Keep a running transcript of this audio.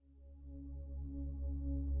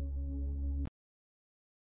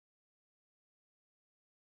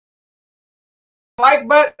like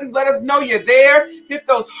buttons. Let us know you're there. Hit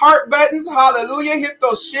those heart buttons. Hallelujah. Hit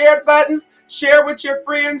those shared buttons. Share with your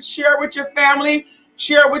friends. Share with your family.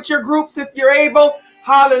 Share with your groups if you're able.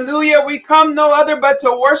 Hallelujah. We come no other but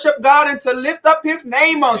to worship God and to lift up his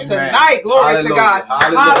name on tonight. Glory to God.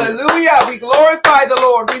 Hallelujah. We glorify the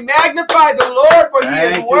Lord. We magnify the Lord, for he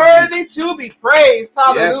is worthy to be praised.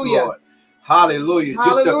 Hallelujah. Yes, Lord. Hallelujah.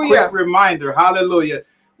 Just a quick reminder. Hallelujah.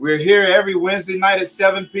 We're here every Wednesday night at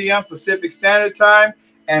 7 p.m. Pacific Standard Time.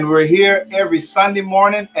 And we're here every Sunday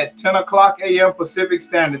morning at 10 o'clock a.m. Pacific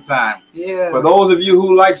Standard Time. Yeah. For those of you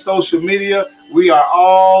who like social media, we are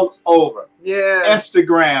all over. Yeah.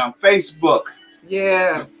 Instagram, Facebook.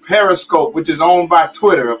 Yes. Periscope, which is owned by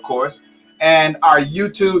Twitter, of course. And our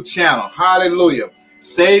YouTube channel. Hallelujah.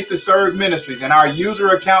 Save to Serve Ministries. And our user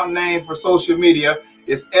account name for social media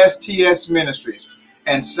is STS Ministries.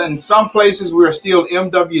 And in some places, we're still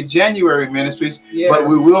MW January Ministries, but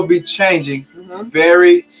we will be changing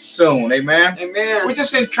very soon. Amen. Amen. We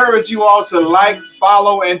just encourage you all to like,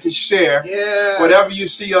 follow, and to share whatever you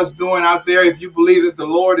see us doing out there. If you believe that the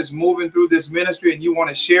Lord is moving through this ministry and you want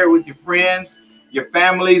to share with your friends, your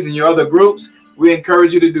families, and your other groups, we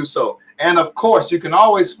encourage you to do so. And of course, you can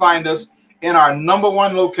always find us in our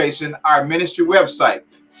 #1 location, our ministry website,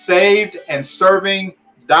 savedandserving.org.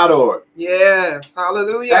 Yes,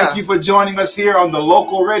 hallelujah. Thank you for joining us here on the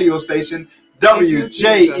local radio station,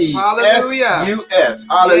 WJESUS.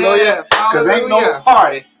 Hallelujah. Because ain't no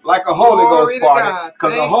party like a Holy Ghost party.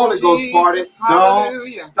 Because a Holy Ghost party don't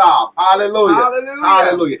stop. Hallelujah.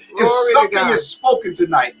 Hallelujah. If something is spoken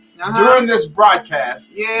tonight during this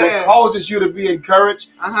broadcast that causes you to be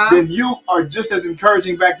encouraged, then you are just as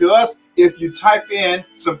encouraging back to us if you type in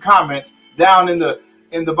some comments down in the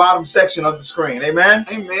bottom section of the screen. Amen.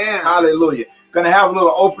 Amen. Hallelujah. Going to have a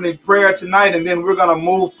little opening prayer tonight, and then we're going to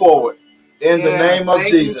move forward in the name of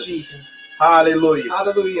Jesus. Hallelujah.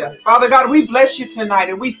 Hallelujah. Father God, we bless you tonight,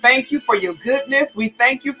 and we thank you for your goodness. We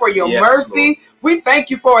thank you for your mercy. Lord. We thank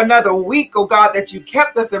you for another week, oh God, that you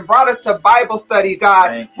kept us and brought us to Bible study,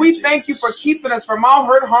 God. We thank you for keeping us from all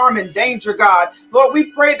hurt, harm, and danger, God. Lord,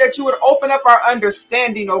 we pray that you would open up our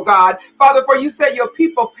understanding, oh God. Father, for you said your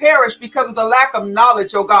people perish because of the lack of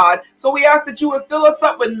knowledge, oh God. So we ask that you would fill us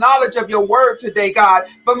up with knowledge of your word today, God.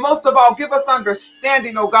 But most of all, give us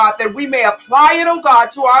understanding, oh God, that we may apply it, oh God,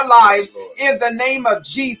 to our lives in the name of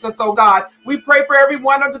Jesus, oh God. We pray for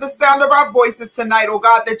everyone under the sound of our voices tonight, oh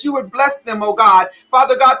God, that you would bless them, oh God.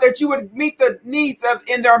 Father God, that you would meet the needs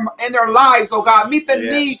in their lives, oh God. Meet the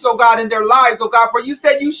needs, oh God, in their lives, oh God. For you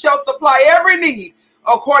said you shall supply every need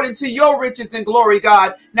according to your riches and glory,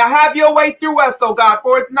 God. Now have your way through us, oh God,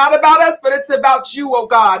 for it's not about us, but it's about you, oh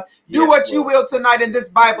God. Do what you will tonight in this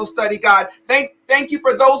Bible study, God. Thank you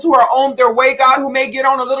for those who are on their way, God, who may get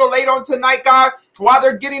on a little late on tonight, God. While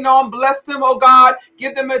they're getting on, bless them, oh God.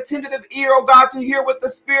 Give them an attentive ear, oh God, to hear what the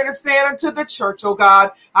Spirit is saying unto the church, oh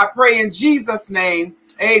God. I pray in Jesus' name.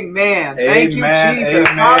 Amen. Thank you, Jesus.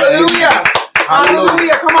 Amen. Hallelujah.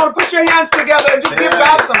 Hallelujah. Come on, put your hands together and just give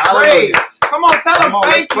God some praise. Come on, tell him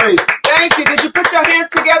thank you. Thank you. Did you put your hands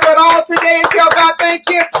together at all today and tell God thank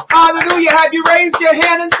you? Hallelujah. Have you raised your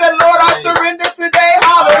hand and said, Lord, I surrender today?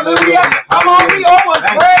 Hallelujah. Come on, we owe him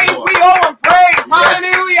praise. We owe him praise.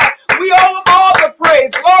 Hallelujah. We owe him all the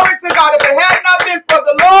praise. Glory to God. If it had not been for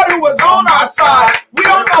the Lord who was on our side, we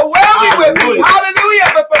don't know where we would be.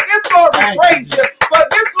 Hallelujah. But for this, Lord, we praise you. For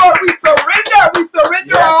this, Lord, we surrender. We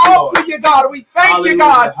surrender all to you, God. We thank you,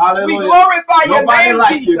 God. We glorify your name,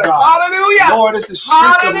 Jesus. Hallelujah. Lord, it's the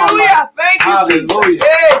strength of my life. Thank you, Jesus.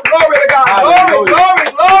 Hey, glory to God.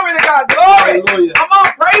 Glory to God. Glory. Come on,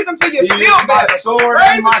 praise him till you feel better. My sword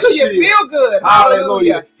praise and my him till shield. you feel good.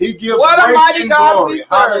 Hallelujah. He gives what grace a mighty and God glory. we serve.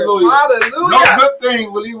 Hallelujah. Hallelujah. No good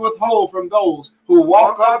thing will he withhold from those who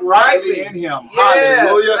walk uprightly in him. Yes.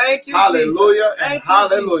 Hallelujah. Thank you, hallelujah. Jesus. And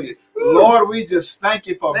hallelujah. Lord, we just thank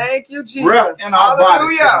you for breath in our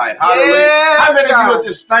bodies tonight. Hallelujah. Yes, how many God. of you are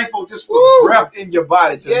just thankful just for breath in your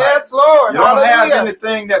body tonight? Yes, Lord. You don't have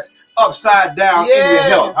anything that's upside down in your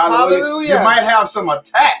health. Hallelujah. You might have some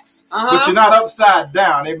attacks, but you're not upside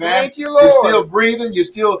down. Amen. Thank you, Lord. You're still breathing. You're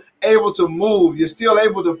still able to move. You're still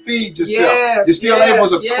able to feed yourself. Yes, you're still able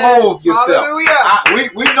to clothe yourself. Hallelujah.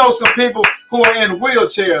 We know some people who are in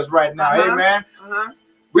wheelchairs right now. Amen.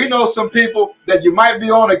 We know some people that you might be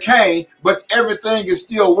on a cane, but everything is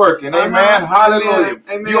still working. Amen. Hallelujah.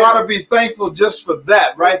 Amen. You ought to be thankful just for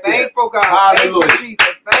that right there. Thankful, God. Hallelujah. Thank you,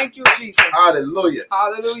 Jesus. Thank you, Jesus. Hallelujah.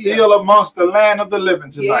 Hallelujah. Still amongst the land of the living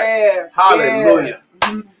tonight. Yes. Hallelujah.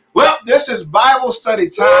 Yes. Well, this is Bible study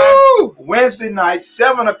time, Wednesday night,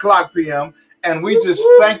 7 o'clock p.m., and we just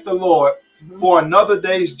thank the Lord for another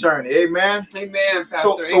day's journey. Amen. Amen,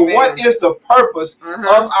 Pastor. So what is the purpose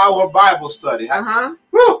of our Bible study?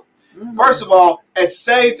 First of all, at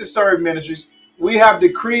Save to Serve Ministries, we have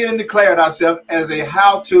decreed and declared ourselves as a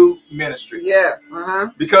how-to ministry. Yes.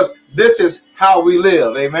 Because this is how we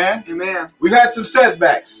live. Amen. Amen. We've had some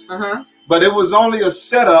setbacks, but it was only a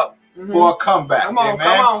setup for a comeback. Come on, amen.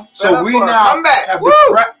 Come on. So we now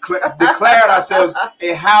have declared ourselves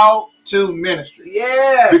a how-to ministry.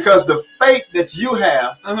 Yeah. Because the faith that you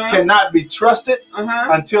have cannot be trusted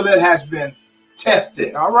until it has been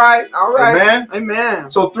tested. All right. Amen. Amen.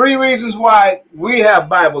 So 3 reasons why we have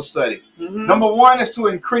Bible study. Number 1 is to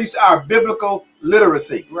increase our biblical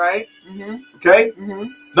literacy. Right. Okay.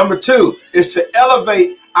 Number 2 is to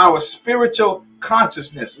elevate our spiritual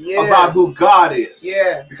consciousness about who God is.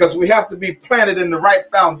 Yeah. Because we have to be planted in the right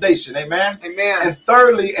foundation. Amen. Amen. And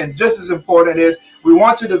thirdly, and just as important, is we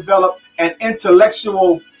want to develop an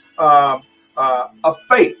intellectual of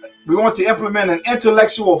faith. We want to implement an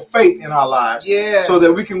intellectual faith in our lives, so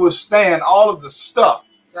that we can withstand all of the stuff,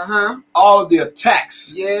 all of the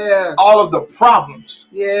attacks, all of the problems,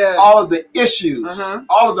 all of the issues,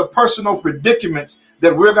 all of the personal predicaments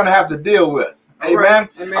that we're going to have to deal with. Amen. Right.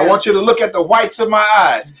 Amen. I want you to look at the whites of my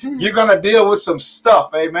eyes. You're going to deal with some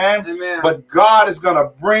stuff. Amen. Amen. But God is going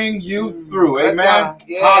to bring you through. Amen.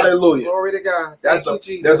 Yes. Hallelujah. Glory to God.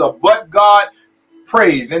 There's a but God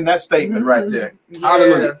praise in that statement right there.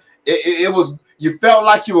 Hallelujah. It was, you felt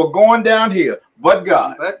like you were going down here, but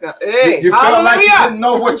God. Hey, you felt like you didn't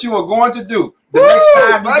know what you were going to do the next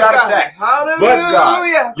time you got attacked. Hallelujah. But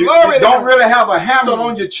God. You don't really have a handle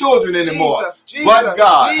on your children anymore. But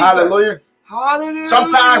God. Hallelujah. Hallelujah.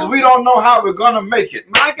 Sometimes we don't know how we're going to make it.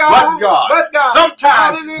 My God. But God.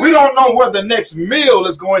 Sometimes we don't know where the next meal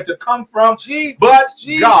is going to come from. But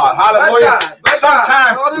God. Hallelujah.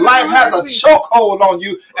 Sometimes life has a chokehold on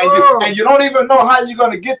you, and you don't even know how you're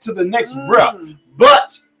going to get to the next breath.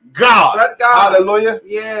 But God. Hallelujah.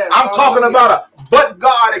 Yeah. I'm talking about a but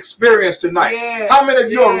God experience tonight. How many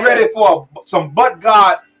of you are ready for some but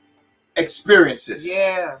God experiences?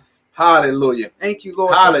 Yes. Hallelujah. Thank you,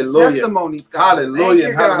 Lord. Hallelujah. Testimonies, God.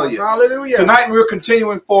 Hallelujah. Thank you, God. Hallelujah. Tonight we're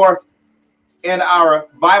continuing forth in our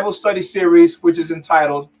Bible study series, which is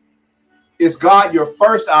entitled, Is God Your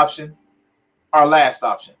First Option or Last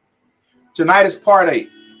Option? Tonight is part 8,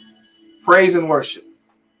 Praise and Worship.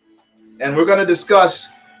 And we're going to discuss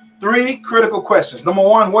 3 critical questions. Number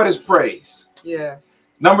 1, what is praise? Yes.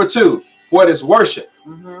 Number 2, what is worship?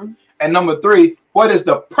 And number 3, what is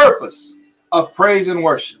the purpose of praise and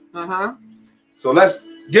worship? So let's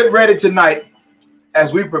get ready tonight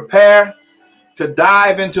as we prepare to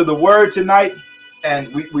dive into the word tonight.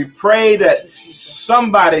 And we pray that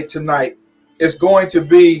somebody tonight is going to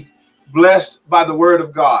be blessed by the word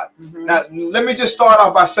of God. Now, let me just start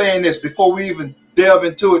off by saying this before we even delve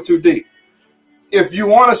into it too deep. If you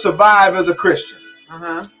want to survive as a Christian,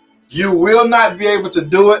 you will not be able to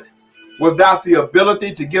do it without the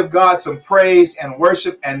ability to give God some praise and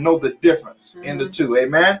worship and know the difference in the two.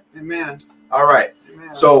 Amen. Amen. All right.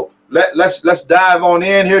 Amen. So let's dive on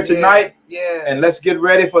in here tonight. Yes. And let's get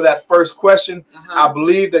ready for that first question. I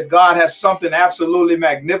believe that God has something absolutely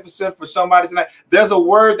magnificent for somebody tonight. There's a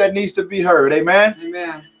word that needs to be heard. Amen.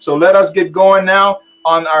 Amen. So let us get going now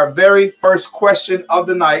on our very first question of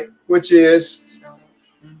the night, which is,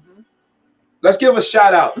 let's give a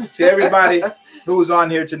shout out to everybody who's on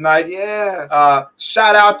here tonight. Yes.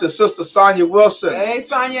 Shout out to Sister Sonia Wilson. Hey,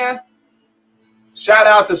 Sonia. Shout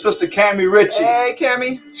out to Sister Cammie Ritchie. Hey,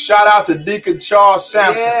 Cammie. Shout out to Deacon Charles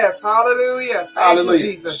Sampson. Yes, hallelujah. Hallelujah. Thank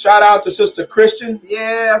you, Jesus. Shout out to Sister Christian.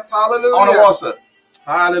 Yes, hallelujah. Onawasa.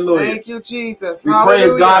 Hallelujah. Thank you, Jesus. We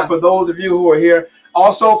praise God for those of you who are here.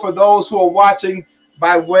 Also, for those who are watching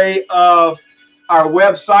by way of our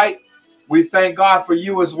website, we thank God for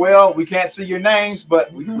you as well. We can't see your names,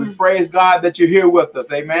 but we praise God that you're here with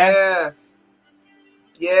us. Amen. Yes.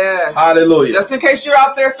 Yes. Hallelujah. Just in case you're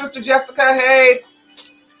out there, Sister Jessica, hey.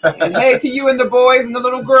 And hey to you and the boys and the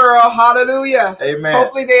little girl. Hallelujah. Amen.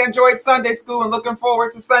 Hopefully they enjoyed Sunday school and looking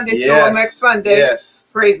forward to Sunday school next Sunday. Yes.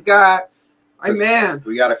 Praise God. Amen.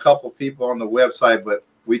 We got a couple people on the website, but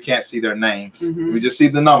we can't see their names. We just see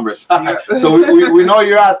the numbers. So we know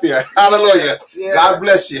you're out there. Hallelujah. Yes. God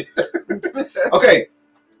bless you. Okay.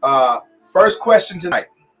 First question tonight.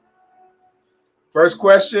 First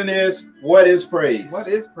question is, what is praise? What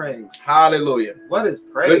is praise? Hallelujah. What is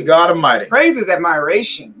praise? Good God Almighty. Praise is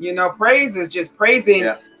admiration. You know, praise is just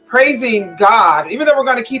praising praising God, even though we're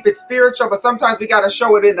going to keep it spiritual, but sometimes we got to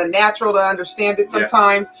show it in the natural to understand it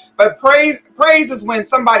sometimes. But praise is when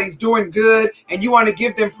somebody's doing good and you want to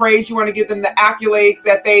give them praise. You want to give them the accolades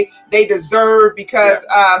that they deserve because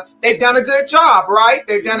they've done a good job, right?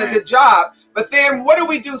 They've done a good job. But then what do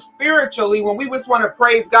we do spiritually when we just want to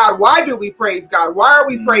praise God? Why do we praise God? Why are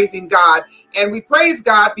we praising God? And we praise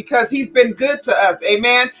God because he's been good to us.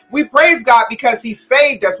 Amen. We praise God because he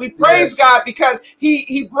saved us. We praise God because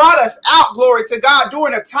he brought us out. Glory to God.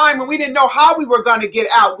 During a time when we didn't know how we were going to get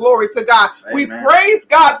out. Glory to God. Amen. We praise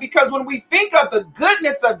God because when we think of the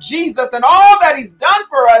goodness of Jesus and all that he's done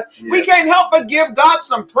for us, we can't help but give God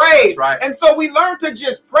some praise. Right. And so we learn to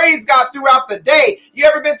just praise God throughout the day. You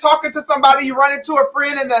ever been talking to somebody, you run into a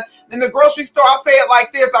friend in the grocery store? I'll say it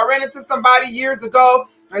like this. I ran into somebody years ago,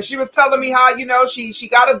 and she was telling me how, she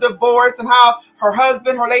got a divorce and how her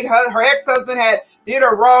husband, her ex-husband did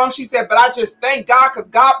her wrong. She said, but I just thank God because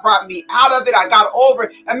God brought me out of it. I got over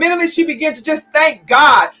it. Immediately she began to just thank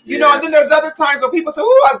God, and then there's other times where people say,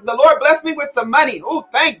 oh, the Lord blessed me with some money. Oh,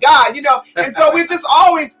 thank God, and so we're just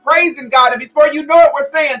always praising God. And before you know it, we're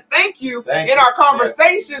saying thank you in our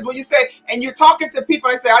conversations when you say, and you're talking to people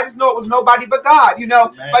and say, I just know it was nobody but God,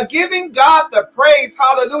 but giving God the praise.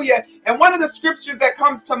 Hallelujah. And one of the scriptures that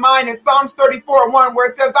comes to mind is Psalms 34:1, where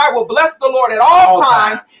it says, I will bless the Lord at all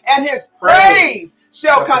times, and his praise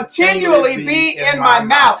shall continually be in my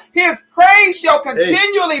mouth. His praise shall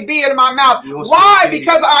continually be in my mouth. Why?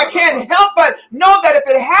 Because I can't help but know that if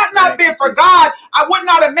it had not been for God, I would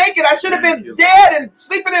not have made it. I should have been dead and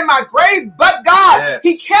sleeping in my grave. But God,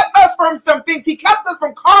 he kept us from some things. He kept us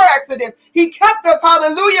from car accidents. He kept us,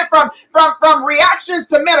 hallelujah, from reactions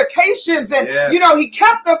to medications. And, he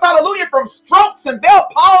kept us, hallelujah, from strokes and Bell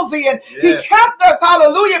palsy. And he kept us,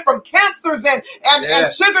 hallelujah, from cancers and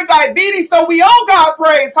sugar diabetes. So we owe God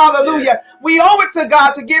praise. Hallelujah. We owe it to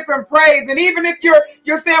God to give him praise. And even if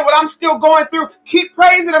you're saying, well, I'm still going through, keep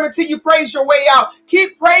praising him until you praise your way out.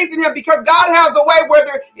 Keep praising him because God has a way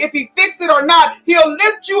whether if he fixes it or not, he'll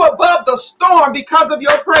lift you above the storm because of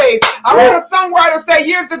your praise. I heard a songwriter say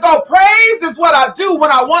years ago, praise is what I do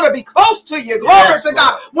when I want to be close to you. Glory to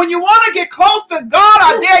God. When you want to get close to God,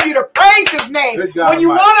 I dare you to praise his name. When you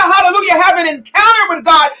want to, hallelujah, have an encounter with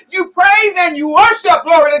God, you praise and you worship.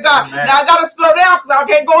 Glory to God. Amen. Now I got to slow down because I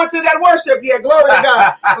can't go into that worship yet. Glory to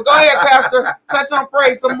God. So go ahead, Pastor. Touch on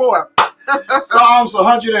praise some more. Psalms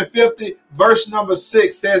 150, verse number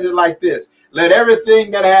 6 says it like this. Let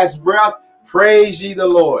everything that has breath praise ye the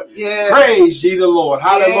Lord. Yes. Praise ye the Lord.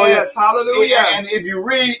 Hallelujah. Yes, hallelujah. And if you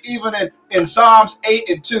read even in Psalms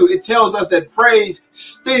 8:2, it tells us that praise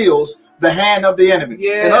stills the hand of the enemy.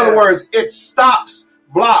 Yes. In other words, it stops,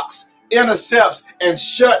 blocks, intercepts, and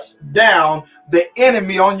shuts down the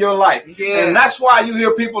enemy on your life. Yes. And that's why you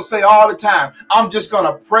hear people say all the time, I'm just going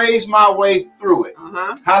to praise my way through it.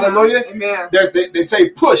 Hallelujah. Amen. They say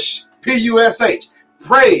push, P-U-S-H,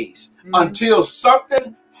 praise until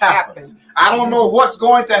something happens. I don't know what's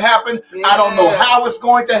going to happen. I don't know how it's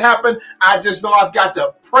going to happen. I just know I've got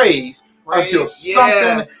to praise until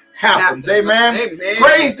something happens. Amen.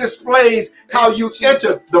 Praise displays how you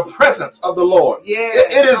enter the presence of the Lord.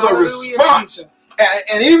 It is a response.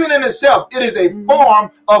 And even in itself, it is a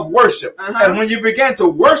form of worship. And when you begin to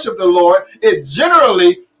worship the Lord, it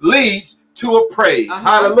generally leads to a praise.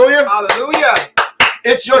 Hallelujah. Hallelujah.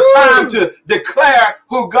 It's your time to declare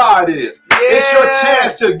who God is. It's your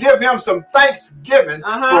chance to give him some thanksgiving for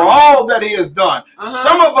all that he has done.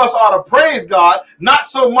 Some of us ought to praise God, not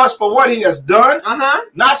so much for what he has done,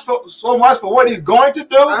 not so much for what he's going to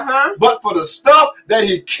do, but for the stuff that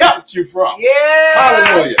he kept you from.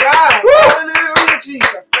 Hallelujah. God. Hallelujah,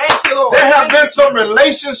 Jesus. Thank you, Lord. There have been some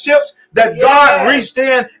relationships that God reached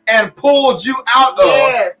in and pulled you out of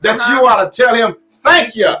that you ought to tell him,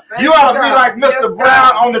 thank you. You ought to be like Mr.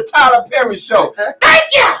 Brown on the Tyler Perry show. Thank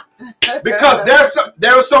you. Because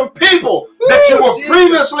there are some people that you were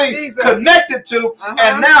previously connected to,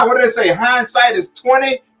 and now what do they say? Hindsight is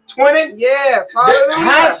 20/20. Yes.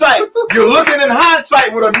 Hindsight. You're looking in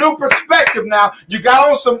hindsight with a new perspective now. You got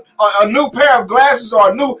on a new pair of glasses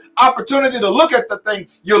or a new opportunity to look at the thing.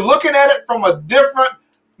 You're looking at it from a different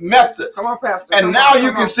method. Come on, Pastor. And now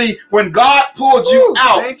you can see when God pulled you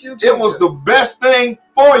out, it was the best thing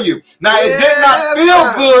for you. Now, it did not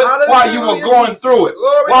feel good while you were going through it.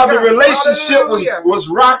 While the relationship was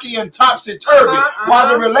rocky and topsy-turvy. While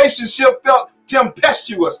the relationship felt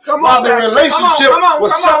tempestuous, while the relationship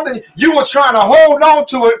was something you were trying to hold on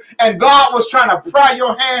to it, and God was trying to pry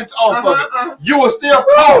your hands off of it. You were still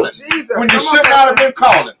calling when you should not have been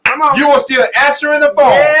calling. You were still answering the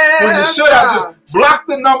phone when you should have just blocked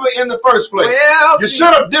the number in the first place. You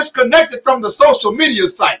should have disconnected from the social media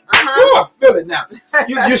site. I feel it now.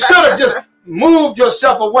 You should have just moved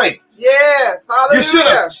yourself away. Yes, hallelujah. You should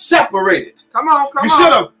have separated. Come on. You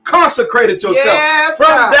should have consecrated yourself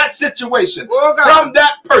from that situation, from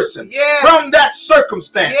that person, from that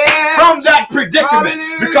circumstance, from that predicament.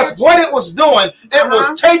 Because what it was doing, it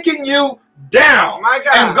was taking you down.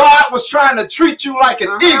 And God was trying to treat you like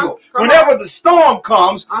an eagle. Whenever the storm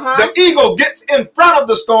comes, the eagle gets in front of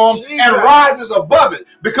the storm and rises above it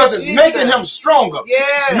because it's making him stronger.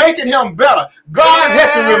 It's making him better. God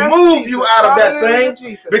had to remove you out of that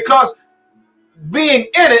thing because being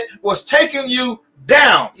in it was taking you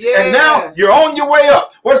down. And now you're on your way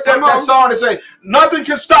up. What's that song that say? Nothing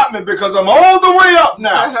can stop me because I'm all the way up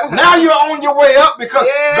now. Now you're on your way up because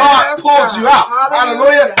God pulled you out.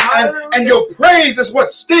 Hallelujah. And your praise is what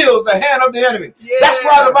steals the hand of the enemy. That's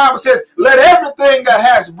why the Bible says, let everything that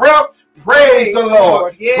has breath praise the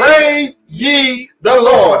Lord. Praise ye the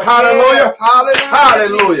Lord. Hallelujah.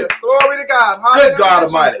 Hallelujah. Glory to God. Good God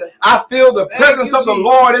Almighty. I feel the presence of the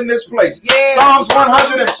Lord in this place. Psalms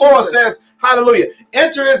 104 says, hallelujah,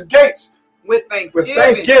 enter his gates with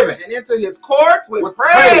thanksgiving, and into his courts with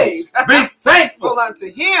praise. Be thankful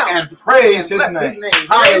unto him and praise his name.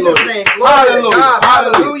 Hallelujah.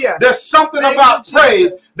 Hallelujah. There's something about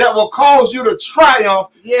praise that will cause you to triumph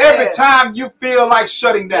every time you feel like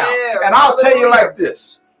shutting down. And I'll tell you like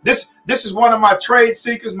this. This is one of my trade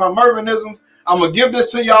secrets, my Mervinisms. I'm going to give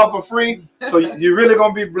this to y'all for free. So you're really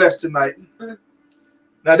going to be blessed tonight.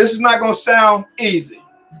 Now, this is not going to sound easy.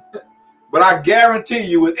 But I guarantee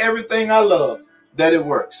you with everything I love that it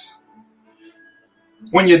works.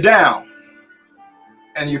 When you're down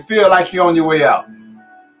and you feel like you're on your way out.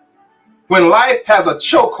 When life has a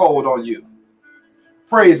chokehold on you.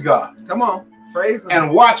 Praise God. Come on. Praise him.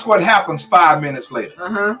 And watch what happens 5 minutes later.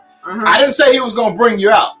 I didn't say he was going to bring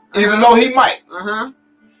you out, even though he might.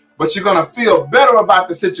 But you're going to feel better about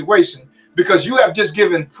the situation because you have just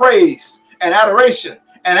given praise and adoration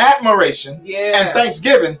and admiration and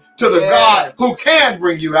thanksgiving to the God who can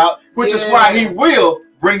bring you out, which is why he will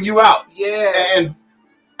bring you out. And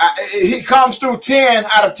he comes through 10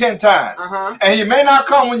 out of 10 times. And he may not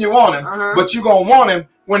come when you want him, but you're going to want him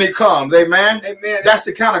when he comes. Amen. That's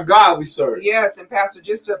the kind of God we serve. Yes. And Pastor,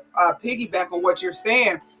 just to piggyback on what you're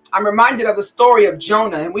saying, I'm reminded of the story of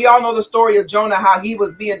Jonah. And we all know the story of Jonah, how he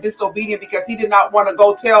was being disobedient because he did not want to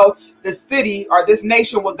go tell the city or this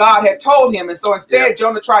nation what God had told him. And so instead,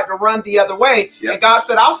 Jonah tried to run the other way. And God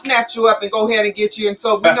said, I'll snatch you up and go ahead and get you. And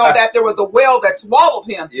so we know that there was a whale that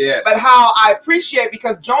swallowed him. But how I appreciate,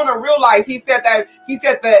 because Jonah realized, he said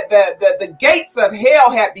the gates of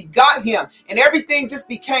hell had begot him and everything just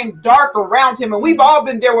became dark around him. And we've all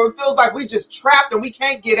been there where it feels like we just trapped and we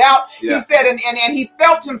can't get out. He said, and he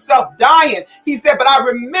felt himself dying. He said, but I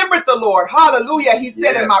remembered the Lord. Hallelujah. He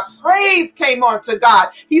said, and my praise came on to God.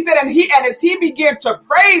 He said, and as he began to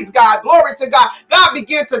praise God, glory to God, God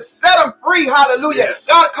began to set him free. Hallelujah.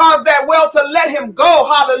 God caused that well to let him go.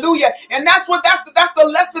 Hallelujah. And that's the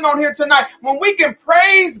lesson on here tonight. When we can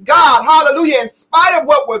praise God, hallelujah, in spite of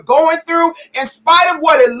what we're going through, in spite of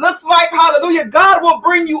what it looks like, hallelujah, God will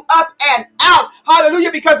bring you up and out.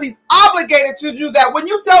 Hallelujah. Because he's obligated to do that. When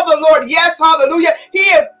you tell the Lord yes, hallelujah, he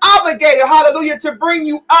is obligated, hallelujah, to bring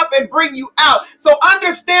you up and bring you out. So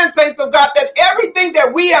understand, saints of God, that everything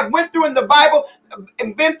that we have went through in the Bible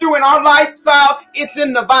and been through in our lifestyle, it's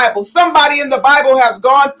in the Bible. Somebody in the Bible has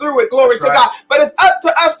gone through it, glory to God. But it's up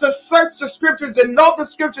to us to search the scriptures and know the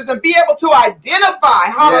scriptures and be able to identify,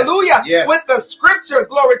 hallelujah, with the scriptures,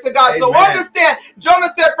 glory to God. So understand, Jonah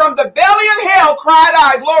said, from the belly of hell cried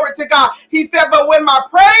I, glory to God. He said, but when my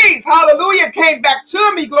praise, hallelujah, came back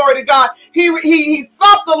to me, glory to God, he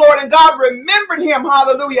sought the Lord and God remembered him,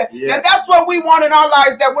 hallelujah. And that's what we want in our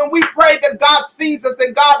lives, that when we pray that God sees us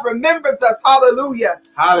and God remembers us, hallelujah.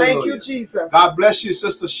 Thank you, Jesus. God bless you,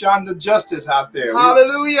 Sister Shonda Justice out there.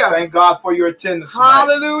 Hallelujah. Thank God for your attendance tonight.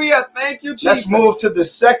 Hallelujah. Thank you, Jesus. Let's move to the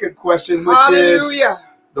second question, which is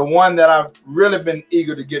the one that I've really been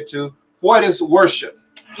eager to get to. What is worship?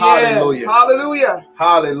 Hallelujah. Hallelujah.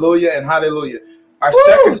 Hallelujah and hallelujah. Our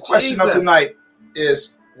second question of tonight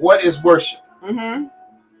is, what is worship?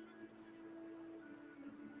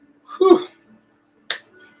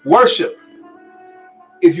 Worship,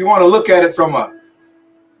 if you want to look at it from an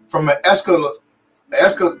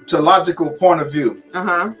eschatological point of view,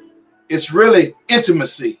 it's really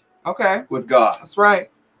intimacy with God. That's right.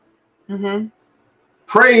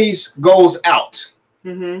 Praise goes out.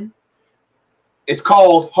 Mm-hmm. It's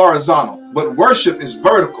called horizontal, but worship is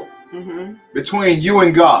vertical. Mm-hmm. Between you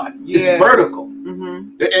and God. Yeah. It's vertical.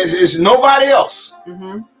 Mm-hmm. It's nobody else.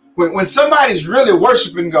 Mm-hmm. When somebody's really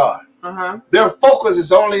worshiping God, their focus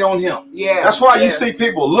is only on Him. Yeah, that's why you see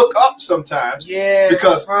people look up sometimes. Yeah,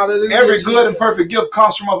 because every good and perfect gift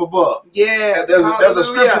comes from up above. Yeah, there's a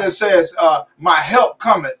scripture that says, "My help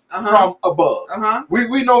cometh from above."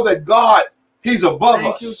 We know that God, He's above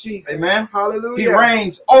us. You, amen. Hallelujah. He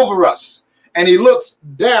reigns over us. And He looks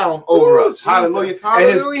down over us. Jesus. Hallelujah.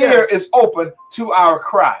 And His ear is open to our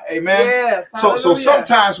cry. Amen. Yes. So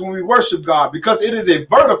sometimes when we worship God, because it is a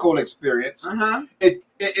vertical experience,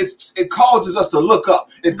 it causes us to look up.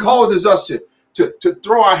 It causes us to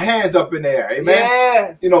throw our hands up in the air. Amen.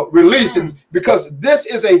 Yes. Releasing, because this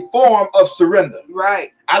is a form of surrender.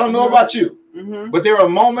 Right. I don't know about you, but there are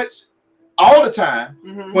moments all the time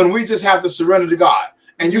when we just have to surrender to God.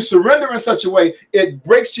 And you surrender in such a way, it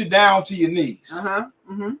breaks you down to your knees.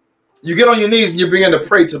 You get on your knees and you begin to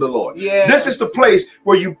pray to the Lord. This is the place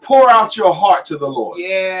where you pour out your heart to the Lord.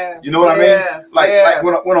 You know what I mean? Like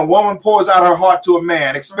when a woman pours out her heart to a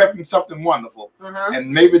man, expecting something wonderful, and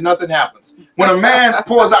maybe nothing happens. When a man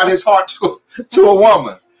pours out his heart to a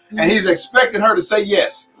woman, and he's expecting her to say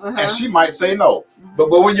yes, and she might say no.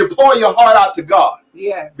 But when you pour your heart out to God,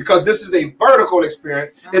 because this is a vertical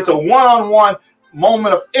experience, it's a one-on-one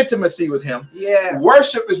moment of intimacy with Him.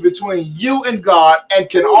 Worship is between you and God and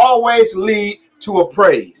can always lead to a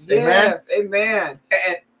praise. Yes. Amen.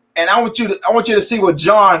 And I want you to see what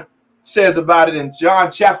John says about it in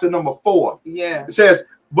John chapter number 4. It says,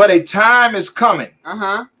 "But a time is coming,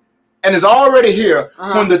 and is already here,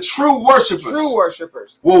 when the true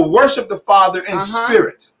worshipers will worship the Father in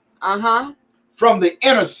spirit, from the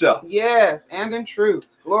inner self, and in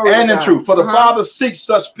truth. Glory and in truth. For the Father seeks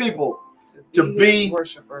such people to be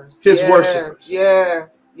His worshipers.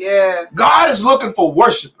 Yes. God is looking for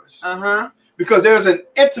worshipers. Because there's an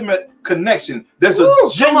intimate connection. There's a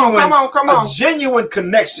genuine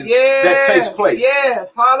connection that takes place.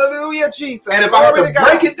 Yes. Hallelujah, Jesus. And if I have to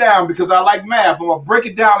break it down, because I like math, I'm going to break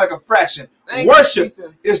it down like a fraction. Worship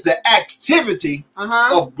is the activity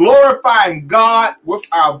of glorifying God with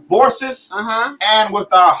our voices and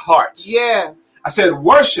with our hearts. Yes. I said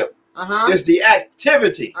worship is the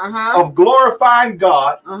activity of glorifying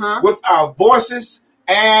God with our voices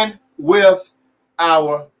and with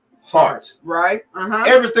our hearts. Right.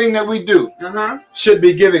 Everything that we do should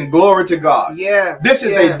be giving glory to God. This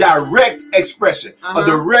is a direct expression, a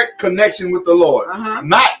direct connection with the Lord,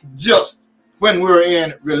 not just when we're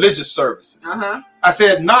in religious services. I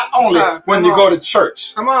said not only when you go to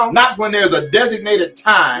church, not when there's a designated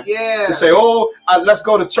time to say, oh, let's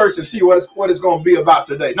go to church and see what it's going to be about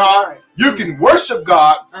today. No, you can worship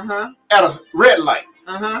God at a red light.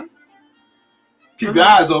 Keep your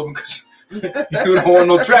eyes open, because you don't want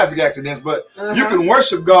no traffic accidents, but you can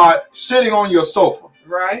worship God sitting on your sofa.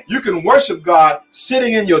 Right. You can worship God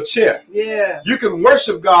sitting in your chair. You can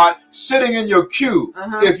worship God sitting in your queue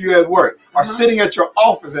if you're at work, or sitting at your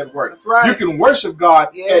office at work. That's right. You can worship God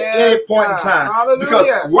at any point in time. Hallelujah.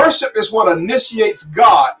 Because worship is what initiates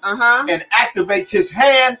God and activates His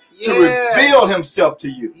hand to reveal Himself to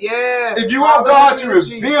you. If you want God to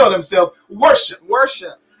reveal Himself, worship.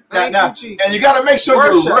 Now, and you got to make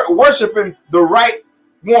sure you're worshiping the right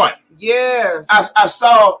one. Yes. I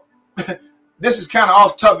saw... This is kind of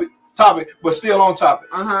off topic, but still on topic.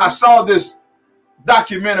 I saw this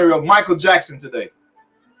documentary of Michael Jackson today,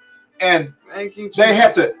 and they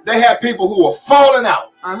had people who were falling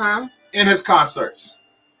out in his concerts,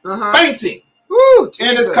 fainting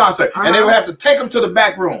in his concert, and they would have to take them to the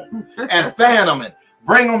back room and fan them and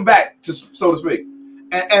bring them back, so to speak,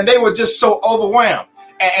 and they were just so overwhelmed,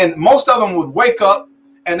 and most of them would wake up,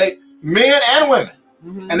 and men and women,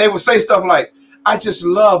 and they would say stuff like, "I just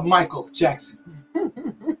love Michael Jackson.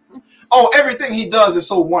 Oh, everything he does is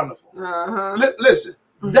so wonderful." Listen,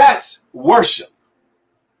 that's worship.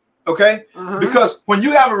 Okay? Because when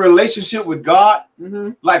you have a relationship with God,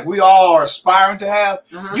 like we all are aspiring to have,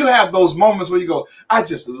 you have those moments where you go, "I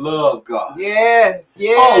just love God. Yes.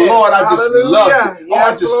 Oh, Lord, I just love you.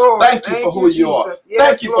 I just thank you for who you are.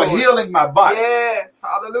 Thank you for healing my body." Yes.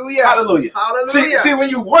 Hallelujah. See, when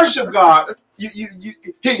you worship God,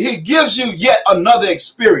 He gives you yet another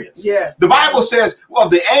experience. Yes. The Bible says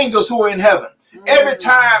of the angels who are in heaven, every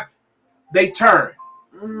time they turn,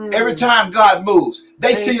 every time God moves,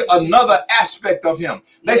 they see another aspect of Him.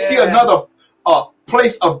 They see another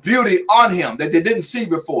place of beauty on him that they didn't see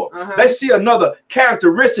before. They see another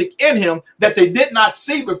characteristic in him that they did not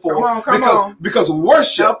see before. Because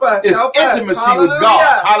worship is intimacy with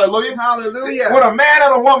God. Hallelujah. Hallelujah. When a man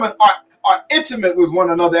and a woman are intimate with one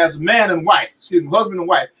another as man and wife, husband and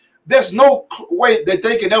wife, there's no way that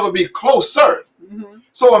they can ever be closer.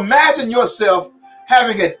 So imagine yourself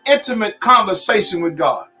having an intimate conversation with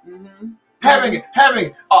God. Having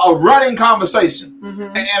a running conversation.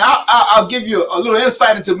 And I'll give you a little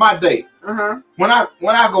insight into my day. When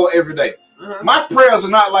I go every day, my prayers are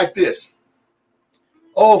not like this.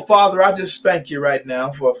 Oh, Father, I just thank you right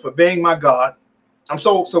now for being my God. I'm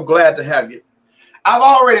so glad to have you. I've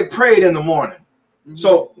already prayed in the morning.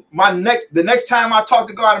 So the next time I talk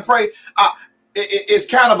to God and pray, it's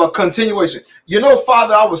kind of a continuation.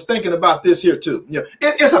 Father, I was thinking about this here too.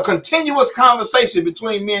 It's a continuous conversation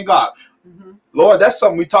between me and God. Lord, that's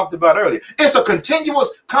something we talked about earlier. It's a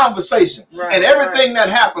continuous conversation. And everything that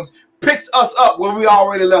happens picks us up where we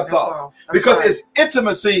already left off. Because it's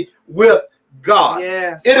intimacy with God.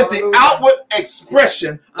 It is the outward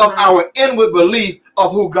expression of our inward belief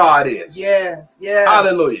of who God is.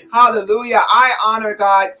 Hallelujah. Hallelujah. I honor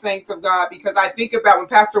God, saints of God, because I think about when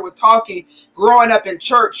Pastor was talking, growing up in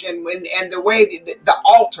church and the way the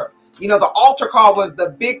altar. The altar call was the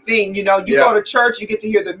big thing. You go to church, you get to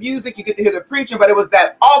hear the music, you get to hear the preaching, but it was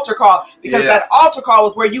that altar call, because that altar call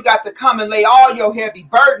was where you got to come and lay all your heavy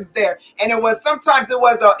burdens there. And it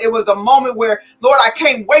was a moment where, Lord, I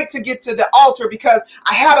can't wait to get to the altar because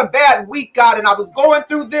I had a bad week, God, and I was going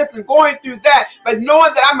through this and going through that. But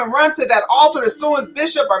knowing that I'm going to run to that altar as soon as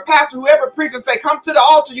bishop or pastor, whoever preaches, say, come to the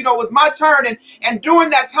altar, it was my turn. And during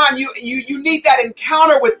that time, you need that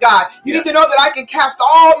encounter with God. You need to know that I can cast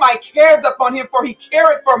all my cares upon him, for he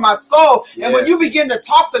careth for my soul. And when you begin to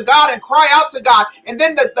talk to God and cry out to God, and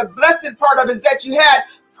then the blessed part of it is that you had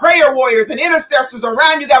prayer warriors and intercessors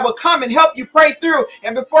around you that will come and help you pray through.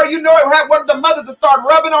 And before you know it, have one of the mothers to start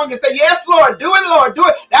rubbing on you and say, yes, Lord, do it, Lord, do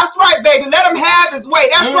it. That's right, baby. Let him have his way.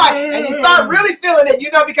 That's right. And you start really feeling it,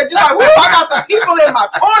 because you're like, well, I got some people in my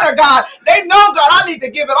corner, God. They know, God, I need to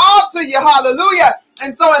give it all to you. Hallelujah.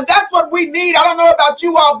 And that's what we need. I don't know about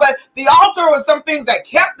you all, but the altar was some things that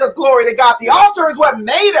kept us, glory to God. The altar is what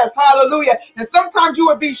made us, hallelujah. And sometimes you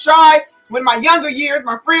would be shy. When my younger years,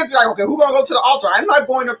 my friends be like, okay, who's going to go to the altar? I'm not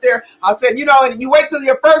going up there. I said, and you wait till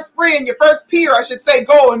your first friend, your first peer, I should say,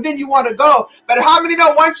 go, and then you want to go. But how many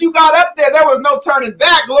know once you got up there was no turning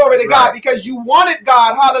back, glory to God, because you wanted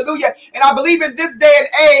God, hallelujah. And I believe in this day and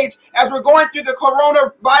age, as we're going through the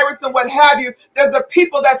coronavirus and what have you, there's a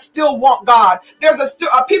people that still want God. There's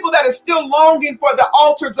a people that are still longing for the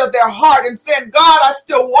altars of their heart and saying, God, I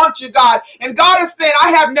still want you, God. And God is saying,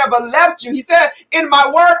 I have never left you. He said, in my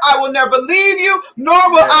word, I will never leave you,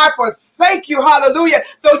 nor will I forsake you. Hallelujah.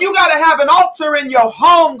 So you got to have an altar in your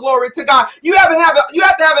home, glory to God. You have to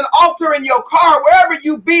have an altar in your car, wherever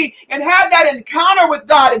you be, and have that encounter with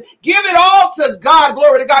God and give it all to God,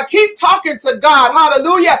 glory to God. Keep talking to God,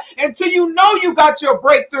 hallelujah, until you know you got your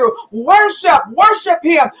breakthrough. Worship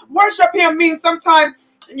him. Worship him means sometimes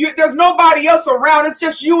there's nobody else around. It's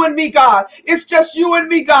just you and me, God. It's just you and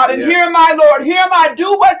me, God. And here, my Lord, here am I.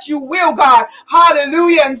 Do what you will, God.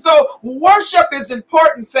 Hallelujah. And so worship is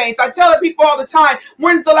important, saints. I tell people all the time,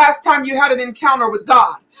 when's the last time you had an encounter with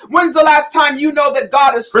God? When's the last time you know that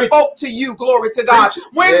God has spoke to you? Glory to God.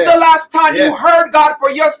 When's the last time you heard God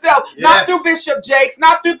for yourself? Not through Bishop Jakes,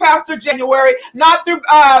 not through Pastor January, not through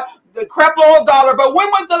the Creflo old dollar, but when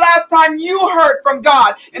was the last time you heard from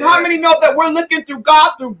God? And how many know that we're looking through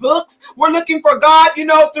God through books? We're looking for God,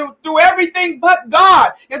 through everything but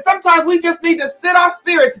God. And sometimes we just need to sit our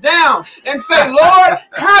spirits down and say, Lord,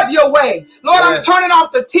 have your way. Lord, I'm turning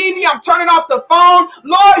off the TV. I'm turning off the phone.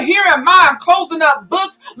 Lord, here am I. I'm closing up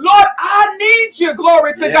books. Lord, I need you.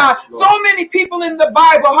 Glory to God. Lord. So many people in the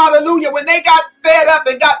Bible, hallelujah, when they got fed up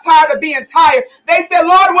and got tired of being tired, they said,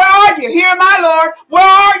 Lord, where are you? Here am I, Lord. Where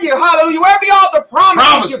are you? Hallelujah. Where be all the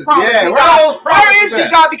promises you promised me, God? Where is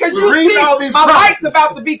you, God? Because you see my life's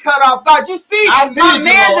about to be cut off, God. You see my man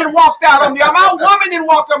done walked out on me. My woman done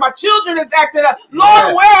walked on. My children is acting up.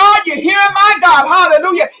 Lord, where are you? Here am I, God.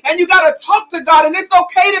 Hallelujah. And you got to talk to God. And it's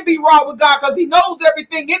okay to be wrong with God because he knows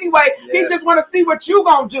everything anyway. He just want to see what you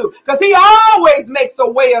going to do because he always makes a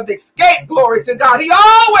way of escape. Glory to God. He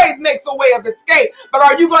always makes a way of escape. But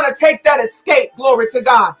are you going to take that escape? Glory to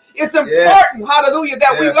God. It's important, hallelujah,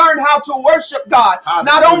 that we learn how to worship God. Hallelujah.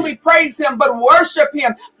 Not only praise him, but worship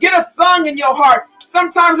him. Get a song in your heart.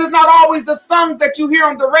 Sometimes it's not always the songs that you hear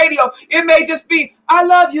on the radio. It may just be I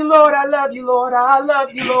love you, Lord. I love you, Lord. I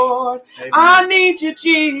love you, Lord. Amen. I need you,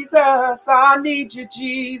 Jesus. I need you,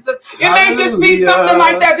 Jesus. It may just be something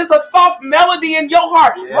like that, just a soft melody in your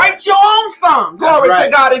heart. Yeah. Write your own song. Glory to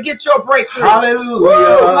God and get your breakthrough. Hallelujah. Woo,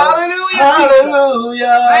 hallelujah. Hallelujah.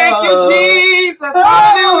 Jesus. Thank you, Jesus.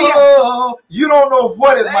 Hallelujah. Oh, you don't know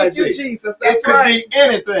what it might be. Jesus. That's it could be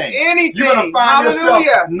anything. Anything. You're going to find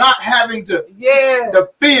yourself not having to the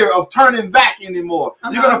fear of turning back anymore.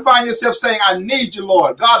 You're going to find yourself saying, I need you,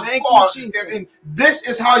 Lord. God, thank you, Jesus. And this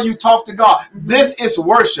is how you talk to God. This is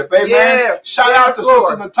worship. Amen. Yes. Shout out to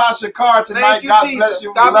Sister Natasha Carr tonight. God bless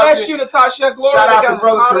you. God bless you, Natasha. Glory Shout out to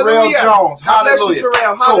Brother Terrell Jones. Hallelujah.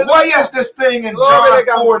 So what is this thing in John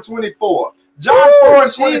 4:24? John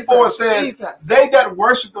 4:24 says, they that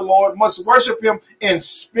worship the Lord must worship him in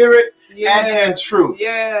spirit and in truth.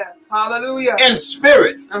 Yes. Hallelujah. In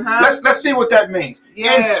spirit. Let's see what that means.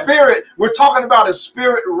 In spirit, we're talking about a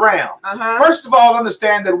spirit realm. First of all,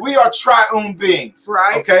 understand that we are triune beings.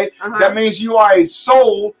 Right. Okay. That means you are a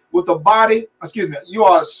soul with a body. Excuse me. You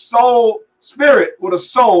are a soul, spirit with a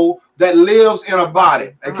soul that lives in a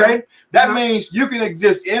body. Okay. That means you can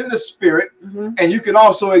exist in the spirit and you can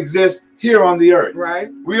also exist here on the earth. Right.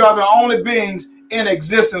 We are the only beings in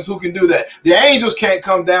existence who can do that. The angels can't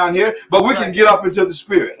come down here, but we can get up into the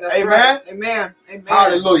spirit. That's Amen. Right. Amen. Amen.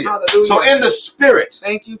 Hallelujah. Hallelujah. So in the spirit,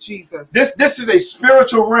 thank you, Jesus. This is a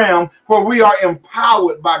spiritual realm where we are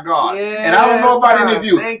empowered by God. And I don't know about any of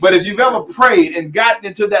you, but if you've ever prayed and gotten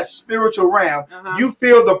into that spiritual realm, you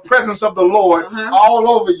feel the presence of the Lord all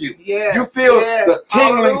over you. You feel the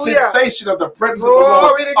tingling sensation of the presence of the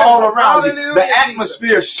Lord all around you. The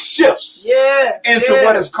atmosphere shifts into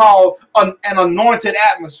what is called an anointed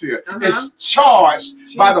atmosphere. It's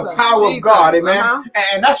charged by the power of God. Amen.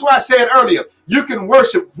 And that's why I said earlier, you can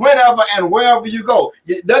worship whenever and wherever you go.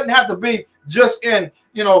 It doesn't have to be just in,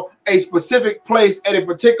 a specific place at a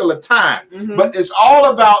particular time. But it's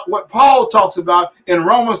all about what Paul talks about in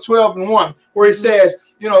Romans 12:1, where he says,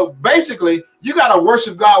 basically, you got to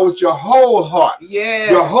worship God with your whole heart,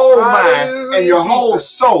 your whole mind, and your whole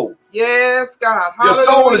soul. Yes, God. Your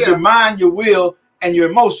soul is your mind, your will, and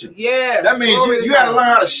your emotions. That means you got to learn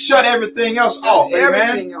how to shut everything else off.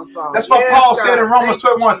 Amen. That's what Paul said in Romans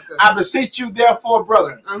 12:1. I beseech you, therefore,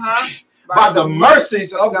 brethren, by the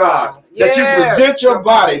mercies of God, that you present your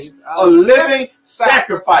bodies a living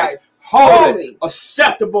sacrifice, holy,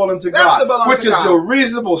 acceptable unto God, which is your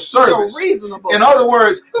reasonable service. In other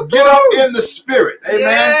words, get up in the spirit.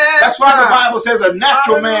 Amen. That's why the Bible says a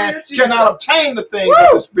natural man cannot obtain the things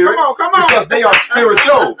of the spirit because they are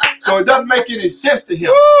spiritual. So it doesn't make any sense to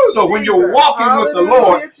him. So when you're walking with the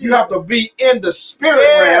Lord, you have to be in the spirit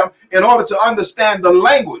realm in order to understand the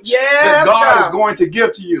language that God is going to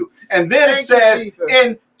give to you. And then it says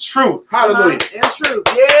in truth. Hallelujah. In truth.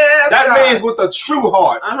 Yes. That means with a true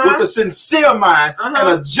heart, with a sincere mind, and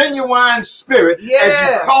a genuine spirit as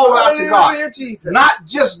you call out to God. Not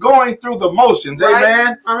just going through the motions.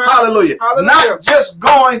 Amen. Hallelujah. Not just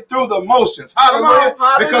going through the motions. Hallelujah.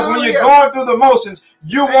 Because when you're going through the motions,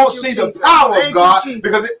 you won't see the power of God,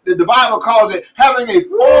 because the Bible calls it having a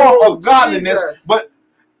form of godliness, but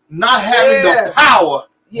not having the power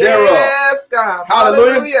thereof. Yes, God.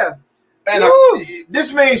 Hallelujah. And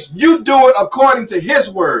this means you do it according to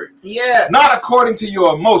his word. Not according to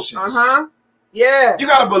your emotions. You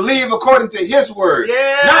got to believe according to his word.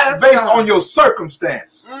 Not based on your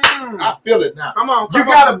circumstance. I feel it now. You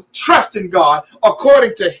got to trust in God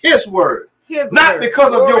according to his word. Not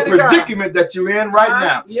because of your predicament that you're in right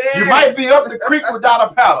now. You might be up the creek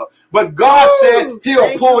without a paddle, but God said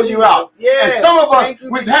he'll pull you out. And some of us,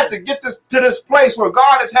 we've had to get to this place where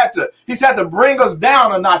God he's had to bring us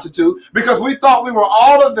down a notch or two, because we thought we were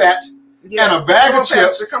all of that and a bag of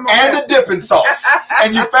chips and a dipping sauce.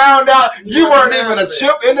 And you found out you weren't even a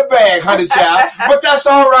chip in the bag, honey child. But that's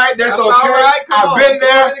all right. That's okay. I've been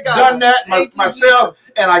there, done that myself,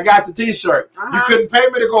 and I got the t-shirt. You couldn't pay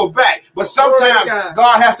me to go back. But sometimes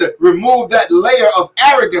God has to remove that layer of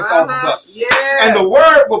arrogance off of us. And the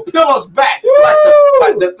word will peel us back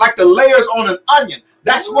like the layers on an onion.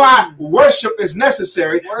 That's why worship is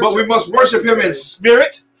necessary. But we must worship him in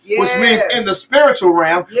spirit, which means in the spiritual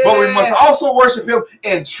realm, but we must also worship him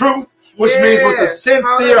in truth, which means with a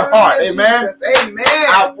sincere heart. Amen.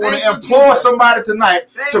 I want to implore somebody tonight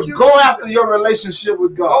to go after your relationship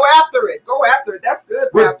with God. Go after it. Go after it. That's good,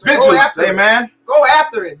 Pastor. With vigilance. Amen. Go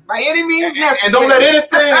after it by any means necessary. And don't let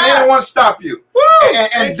anything and anyone stop you.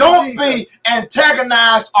 And don't be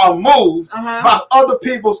antagonized or moved by other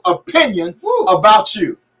people's opinion about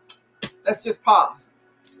you. Let's just pause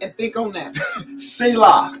and think on that.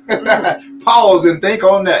 Selah. Pause and think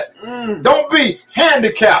on that. Don't be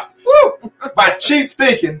handicapped by cheap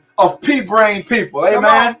thinking of pea-brain people.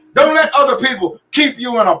 Amen. Don't let other people keep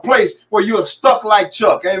you in a place where you are stuck like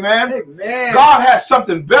Chuck. Amen. Amen. God has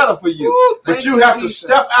something better for you, but you have to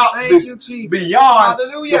step out beyond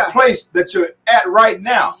the place that you're at right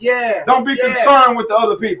now. Don't be concerned with the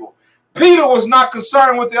other people. Peter was not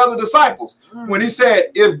concerned with the other disciples when he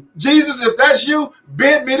said, if that's you,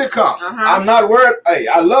 bid me to come. I'm not worried. Hey,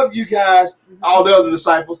 I love you guys, all the other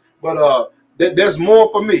disciples, but there's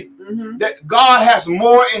more for me. That God has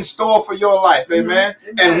more in store for your life. Amen.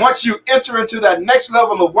 And once you enter into that next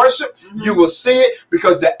level of worship, you will see it,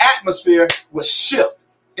 because the atmosphere will shift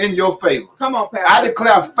in your favor. Come on, Pastor. I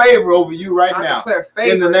declare favor over you right now.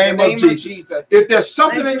 In the name of Jesus. If there's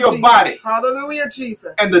something in your body, hallelujah,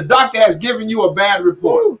 Jesus, and the doctor has given you a bad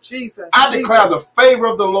report, I declare the favor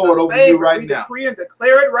of the Lord over you right now. Decree and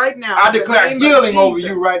declare it right now. I declare healing over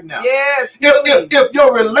you right now. Yes. If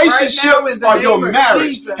your relationship or your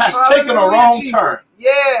marriage has taken a wrong turn,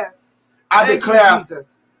 I declare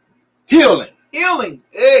healing. Healing.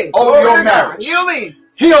 Over your marriage. Healing.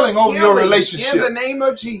 Healing over your relationship. In the name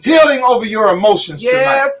of Jesus. Healing over your emotions tonight.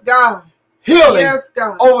 Yes, God. Healing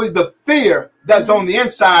over the fear that's on the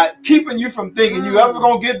inside, keeping you from thinking you ever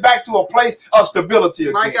going to get back to a place of stability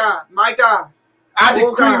again. My God. My God. I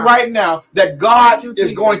decree right now that God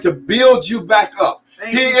is going to build you back up.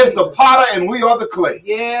 He is the potter and we are the clay.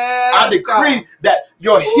 Yes, I decree that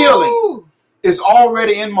your healing is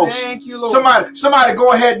already in motion. Thank you, Lord. Somebody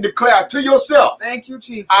go ahead and declare to yourself. Thank you,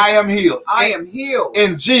 Jesus. I am healed. I am healed.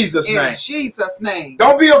 In Jesus' name. In Jesus' name.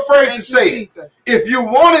 Don't be afraid to say it. If you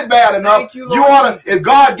want it bad enough, you ought to, if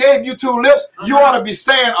God gave you two lips, you ought to be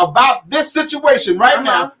saying about this situation right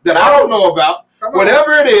now that I don't know about.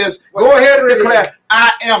 Whatever it is, go ahead and declare,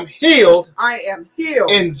 I am healed. I am healed.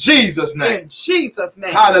 In Jesus' name. In Jesus'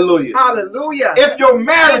 name. Hallelujah. Hallelujah. If your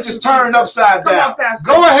marriage is turned upside down,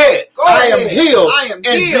 go ahead. I am healed. I am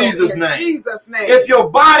in Jesus' name. Jesus' name. If your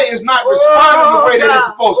body is not responding the way that it's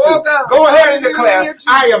supposed to, go ahead and declare,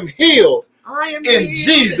 I am healed. In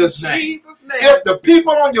Jesus' name. If the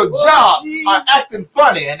people on your job are acting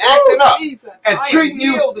funny and acting up and treating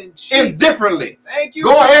you indifferently,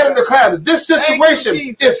 go ahead and declare that this situation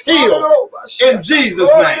is healed in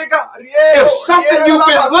Jesus' name. If something you've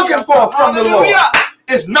been looking for from the Lord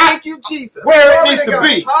is not where it needs to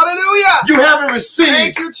be, you haven't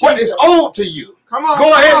received what is owed to you,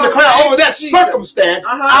 go ahead and declare over that circumstance,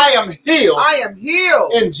 I am healed. I am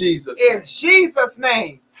healed in Jesus' name. In Jesus'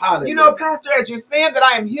 name. Hallelujah. You know, Pastor, as you're saying that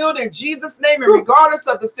I am healed in Jesus' name, and regardless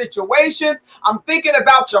of the situations, I'm thinking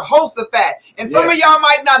about Jehoshaphat. And some of y'all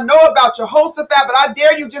might not know about Jehoshaphat, but I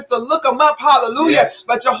dare you just to look him up. Hallelujah. Yes.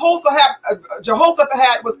 But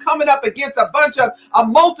Jehoshaphat was coming up against a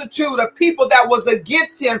multitude of people that was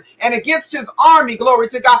against him and against his army. Glory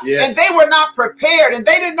to God. Yes. And they were not prepared and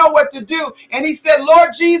they didn't know what to do. And he said,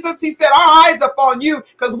 Lord Jesus, he said, our eyes upon you,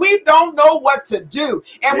 because we don't know what to do.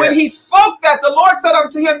 And when he spoke that, the Lord said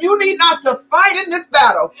unto him, you need not to fight in this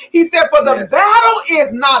battle. He said, for the battle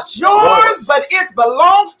is not yours, but it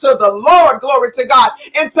belongs to the Lord. Glory to God.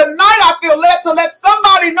 And tonight I feel led to let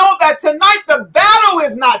somebody know that tonight the battle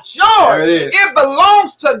is not yours. It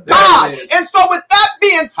belongs to God. And so with that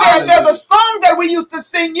being said, there's a song that we used to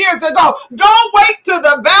sing years ago. Don't wait till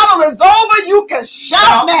the battle is over. You can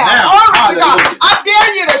shout now. Glory to God. I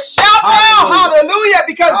dare you to shout now. Hallelujah.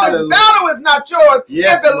 Because this battle is not yours.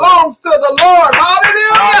 It belongs to the Lord.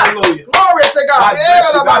 Hallelujah. Hallelujah. Glory to God.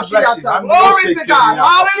 Glory to God.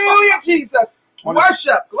 Hallelujah, Jesus.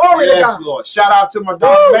 Worship. Glory to God. Lord. Shout out to my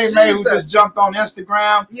dog May who just jumped on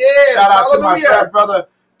Instagram. Shout out to my fat brother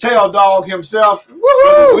Tail Dog himself.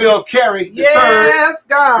 Will Carey the third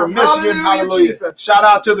from Michigan. Hallelujah. Shout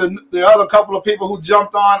out to the other couple of people who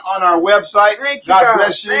jumped on our website. Thank you, God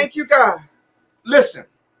bless you. Thank you, God. Listen.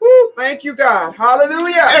 Thank you, God.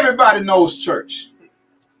 Hallelujah. Everybody knows church.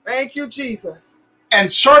 Thank you, Jesus. And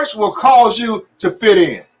church will cause you to fit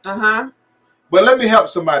in. But let me help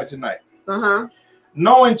somebody tonight.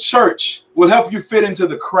 Knowing church will help you fit into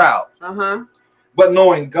the crowd. But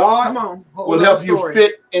knowing God will help you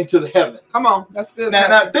fit into the heaven. Come on, that's good.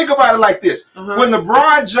 Now think about it like this. When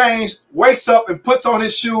LeBron James wakes up and puts on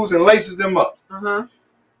his shoes and laces them up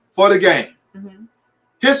for the game,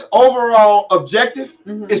 his overall objective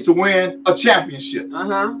is to win a championship. Am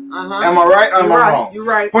I right? Am I wrong? You're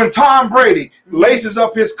right. When Tom Brady laces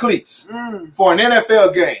up his cleats for an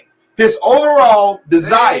NFL game, his overall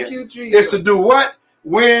desire is to do what?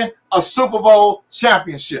 Win a Super Bowl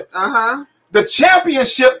championship. The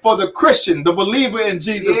championship for the Christian, the believer in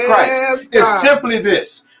Jesus Christ, is simply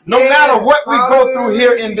this. No matter what we go through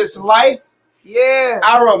here in this life,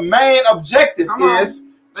 our main objective is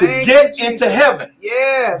to get into heaven.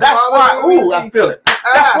 Yes. That's why, I feel it.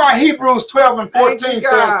 That's why Hebrews 12 and 14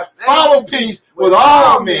 says, follow peace with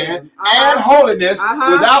all men and holiness,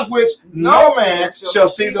 without which no man shall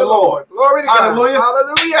see the Lord. Glory to Hallelujah. God.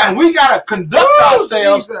 Hallelujah. And we got to conduct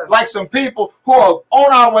ourselves like some people who are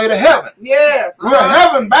on our way to heaven. Yes. We're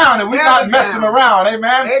heaven bound and we're not messing around.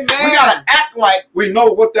 Amen. We got to act like we know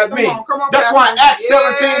what that means. That's why Acts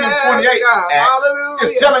 17 and 28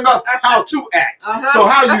 is telling us how to act. So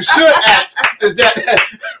how you should act is that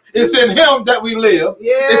it's in him that we live.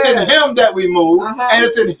 It's in him that we move. And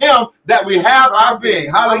it's in him that we have our being.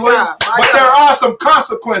 Hallelujah. But there are some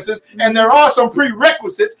consequences and there are some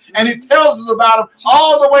prerequisites. And he tells us about them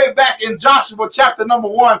all the way back in Joshua chapter number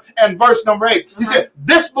 1 and verse number 8. He said,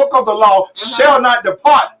 this book of the law shall not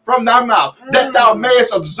depart from thy mouth, that thou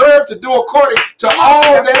mayest observe to do according to all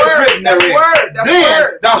that is written therein.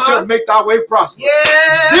 Then thou shalt make thy way prosperous.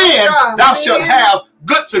 Then thou shalt have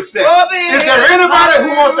good success. Is there anybody who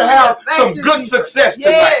wants to have some good success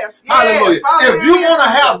tonight? Hallelujah. If you want to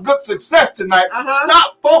have good success tonight,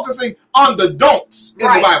 stop focusing on the don'ts in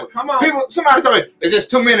the Bible. Somebody tell me, there's just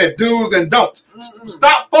too many do's and don'ts.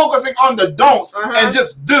 Stop focusing on the don'ts and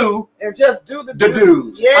just do the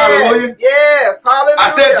do's. Hallelujah. Yes. Hallelujah. I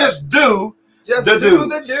said just do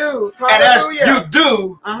the do's. And as you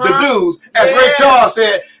do the do's, as Ray Charles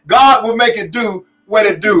said, God will make it do what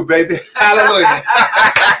it do, baby. Hallelujah.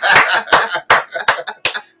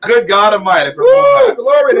 Good God Almighty.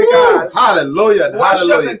 Glory to God. Hallelujah.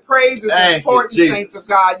 Worship and praise is important, saints of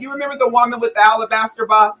God. You remember the woman with the alabaster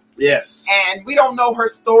box? Yes. And we don't know her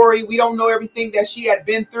story. We don't know everything that she had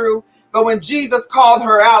been through. But when Jesus called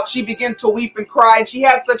her out, she began to weep and cry. And she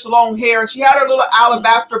had such long hair. And she had her little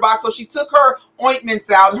alabaster box. So she took her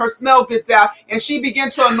ointments out and her smell goods out. And she began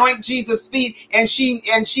to anoint Jesus' feet. And she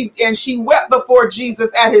wept before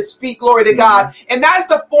Jesus at his feet. Glory to God. And that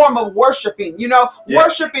is a form of worshiping.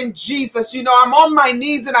 Worshiping Jesus. I'm on my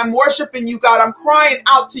knees and I'm worshiping you, God. I'm crying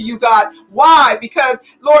out to you, God. Why? Because,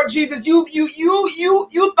 Lord Jesus, you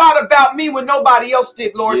thought about me when nobody else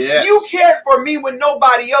did, Lord. Yes. You cared for me when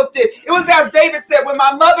nobody else did. It was as David said, when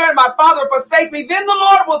my mother and my father forsake me, then the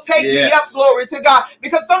Lord will take me up. Glory to God.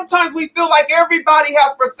 Because sometimes we feel like everybody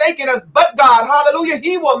has forsaken us, but God, hallelujah,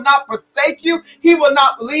 he will not forsake you. He will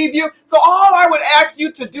not leave you. So all I would ask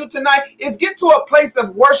you to do tonight is get to a place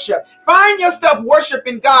of worship. Find yourself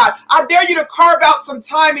worshiping God. I dare you to carve out some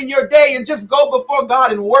time in your day and just go before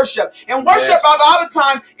God and worship. And worship a lot of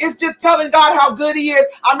time is just telling God how good he is.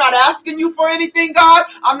 I'm not asking you for anything, God.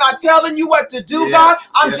 I'm not telling you what to do, God.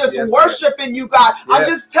 I'm just worshiping you, God. I'm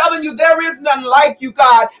just telling you there is none like you,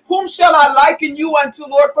 God. Whom shall I liken you unto,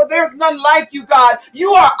 Lord? For there's none like you, God.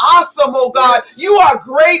 You are awesome, oh God. You are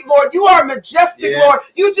great, Lord. You are majestic, Lord.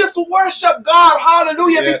 You just worship God.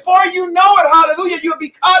 Hallelujah. Before you know it, hallelujah, you'll be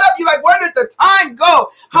caught up. You're like, where did the time go?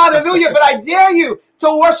 Hallelujah. But I dare you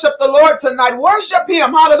to worship the Lord tonight. Worship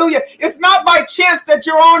him. Hallelujah. It's not by chance that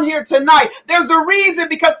you're on here tonight. There's a reason,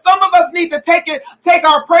 because some of us need to take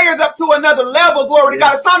our prayers up to another level. Glory to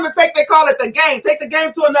God. It's time to they call it the game. Take the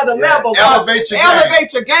game to another level. Elevate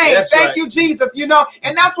your game. Thank you, Jesus.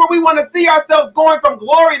 And that's where we want to see ourselves going from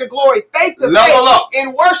glory to glory, faith to level faith up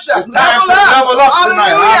in worship. It's time to level up tonight.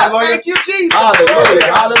 Hallelujah. Thank you, Jesus.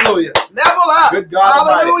 Hallelujah. Hallelujah. Level up. Good God.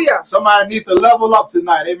 Hallelujah. Somebody needs to level up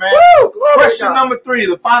tonight. Amen. Woo, question number 3,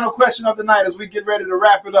 the final question of the night as we get ready to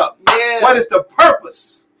wrap it up. What is the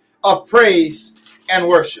purpose of praise and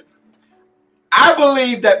worship? I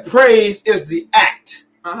believe that praise is the act.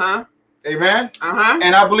 Amen.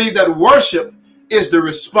 And I believe that worship is the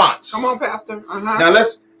response. Come on, Pastor. Now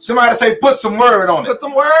somebody say, put some word on it. Put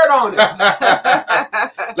some word on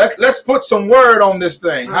it. let's put some word on this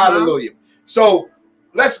thing. Hallelujah. So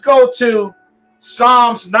let's go to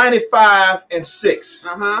Psalms 95 and 6.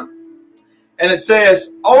 And it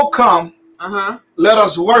says, "Oh, come, let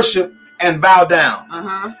us worship and bow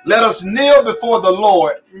down. Let us kneel before the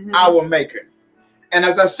Lord, our Maker." And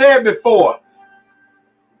as I said before,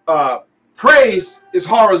 praise is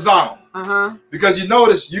horizontal. Because you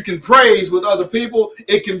notice you can praise with other people.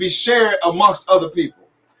 It can be shared amongst other people.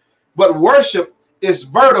 But worship is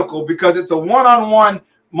vertical because it's a one-on-one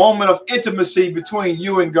moment of intimacy between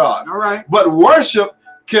you and God. All right. But worship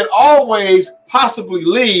can always possibly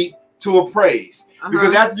lead to a praise.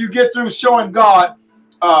 Because after you get through showing God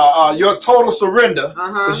your total surrender,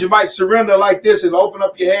 because you might surrender like this and open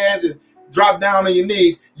up your hands and drop down on your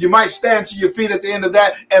knees, you might stand to your feet at the end of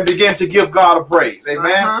that and begin to give God a praise.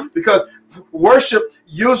 Amen. Because worship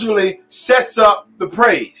usually sets up the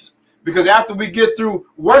praise. Because after we get through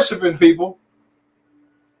worshiping people,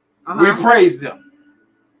 we praise them.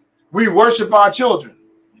 We worship our children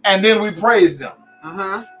and then we praise them.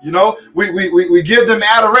 You know, we give them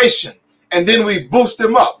adoration and then we boost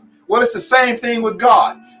them up. Well, it's the same thing with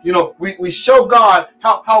God. You know, we show God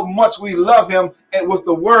how much we love him, and with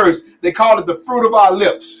the words, they call it the fruit of our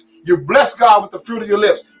lips. You bless God with the fruit of your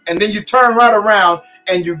lips, and then you turn right around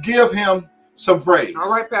and you give him some praise.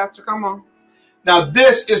 All right, Pastor, come on. Now,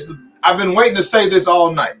 this is I've been waiting to say this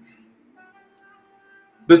all night.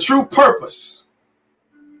 The true purpose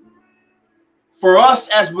for us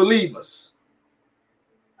as believers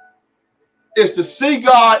is to see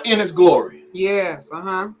God in his glory. Yes,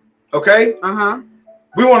 Okay?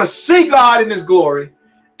 We want to see God in his glory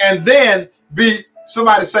and then be,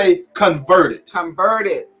 somebody say, converted.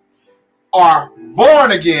 Converted. Or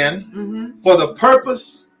born again for the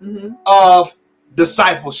purpose of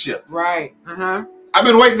discipleship. Right. I've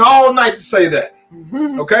been waiting all night to say that.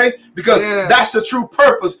 Okay? Because that's the true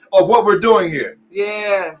purpose of what we're doing here.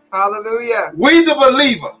 Yes. Hallelujah. We the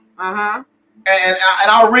believer. And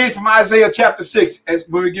I'll read from Isaiah chapter 6 as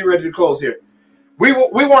when we get ready to close here. We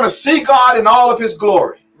want to see God in all of his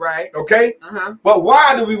glory. Right. Okay? But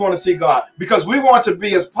why do we want to see God? Because we want to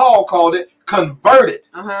be, as Paul called it, converted.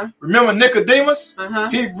 Remember Nicodemus?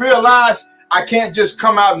 He realized I can't just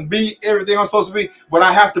come out and be everything I'm supposed to be, but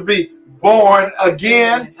I have to be born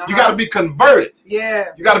again. You got to be converted. Yeah.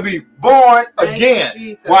 You got to be born again.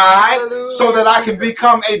 Why? Hallelujah, so that I can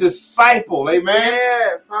become a disciple. Amen.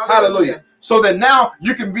 Yes. Hallelujah. So that now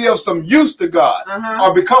you can be of some use to God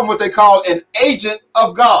or become what they call an agent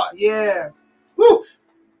of God. Yes. Woo.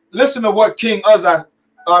 Listen to what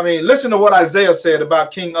listen to what Isaiah said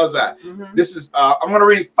about King Uzziah. This is, I'm going to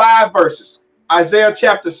read 5 verses. Isaiah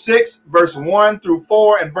chapter 6, verse 1 through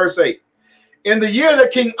 4 and verse 8. In the year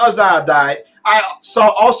that King Uzziah died, I saw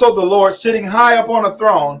also the Lord sitting high up on a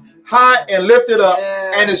throne, high and lifted up,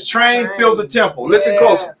 and his train filled the temple. Listen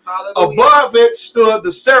closely. Above it stood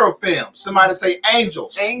the seraphim. Somebody say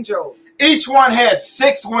angels. Angels. Each one had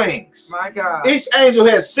 6 wings. My God. Each angel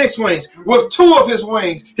had 6 wings. With 2 of his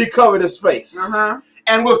wings, he covered his face.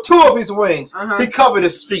 And with 2 of his wings, he covered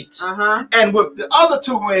his feet. And with the other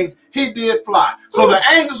 2 wings, he did fly. So the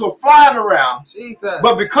angels were flying around. Jesus.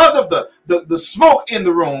 But because of the smoke in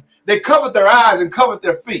the room, they covered their eyes and covered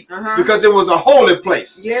their feet because it was a holy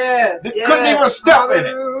place. Yes. They couldn't even step in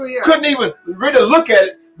it. Couldn't even really look at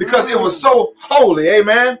it because it was so holy.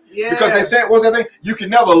 Amen. Yes. Because they said, what's that thing? You can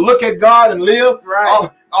never look at God and live. Right.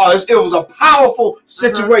 It was a powerful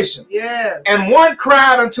situation. Yes. And one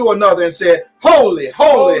cried unto another and said, Holy,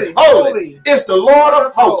 holy, holy is the Lord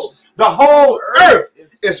of hosts. The whole earth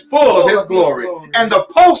is full of his glory. And the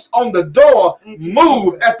post on the door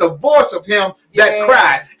moved at the voice of him that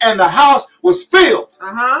cried. And the house was filled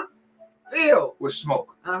filled with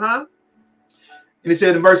smoke. And he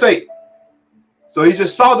said in verse 8, so he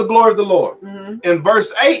just saw the glory of the Lord. In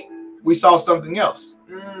verse 8, we saw something else.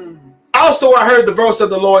 Also I heard the voice of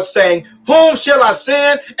the Lord saying, whom shall I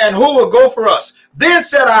send, and who will go for us? Then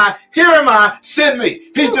said I, here am I, send me.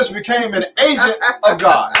 He just became an agent of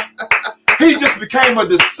God. He just became a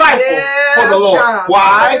disciple for the Lord. God.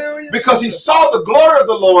 Why? Hallelujah. Because he saw the glory of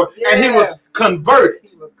the Lord and he was converted.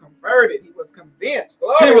 He was converted. He was convinced.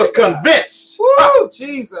 He was convinced. Woo,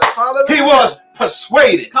 Jesus. Hallelujah. He was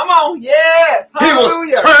persuaded. Come on. Yes. Hallelujah.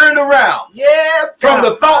 He was turned around. Yes. From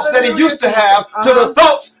the thoughts that he used to have to the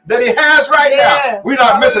thoughts that he has right now. We're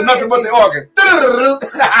not missing nothing but the organ.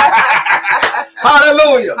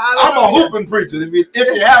 Hallelujah. I'm a hooping preacher if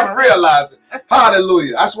you haven't realized it.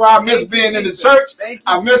 Hallelujah. That's why I miss being in the church.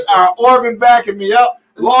 I miss our organ backing me up.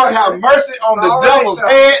 Lord, have mercy on the devil's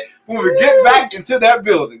head when we get back into that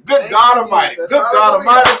building. Good God Almighty. Good God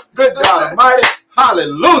Almighty. Good God Almighty.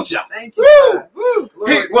 Hallelujah. Thank you.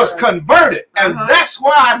 He was converted. And that's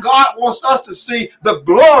why God wants us to see the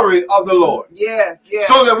glory of the Lord. Yes.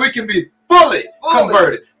 So that we can be fully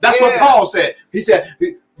converted. That's what Paul said. He said,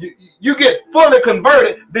 you get fully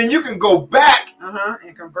converted, then you can go back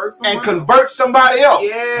and convert somebody else.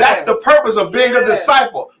 Yes. That's the purpose of being a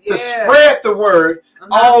disciple, to spread the word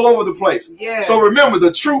all over the place. Yes. So remember,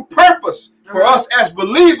 the true purpose for us as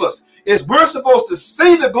believers is we're supposed to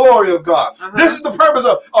see the glory of God. This is the purpose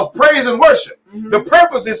of praise and worship. The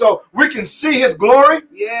purpose is so we can see his glory.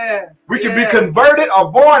 Yes. We can be converted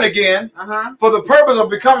or born again for the purpose of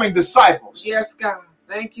becoming disciples. Yes, God.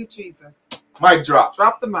 Thank you, Jesus. Mic drop.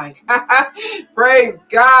 Drop the mic. Praise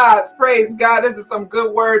God. Praise God. This is some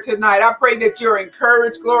good word tonight. I pray that you're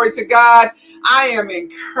encouraged. Glory to God. I am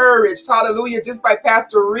encouraged. Hallelujah. Just by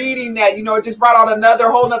Pastor reading that, it just brought out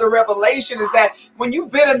whole nother revelation, is that when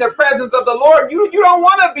you've been in the presence of the Lord, you don't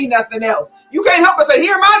want to be nothing else. You can't help but say,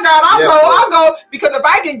 here, my God, I'll go. Because if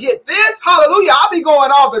I can get this, hallelujah, I'll be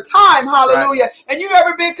going all the time. Hallelujah. Right. And you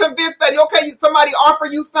ever been convinced that, somebody offer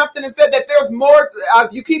you something and said that there's more,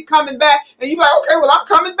 you keep coming back, and you're like, okay, well, I'm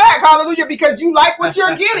coming back. Hallelujah. Because you like what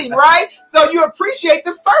you're getting, right? So you appreciate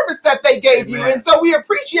the service that they gave you. And so we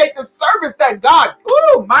appreciate the service that God,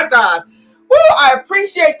 oh my God. I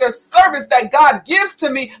appreciate the service that God gives to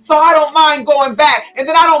me, so I don't mind going back. And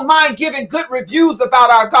then I don't mind giving good reviews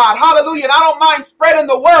about our God. Hallelujah. And I don't mind spreading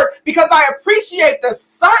the word, because I appreciate the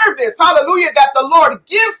service, hallelujah, that the Lord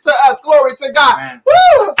gives to us. Glory to God.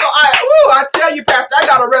 So I tell you, Pastor, I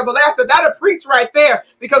got a revelation. That'll preach right there.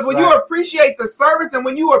 Because when you appreciate the service, and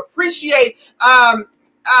when you appreciate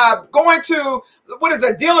going to, what is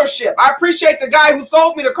a dealership. I appreciate the guy who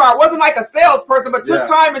sold me the car. It wasn't like a salesperson, but took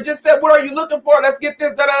time and just said, what are you looking for? Let's get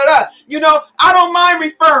this, I don't mind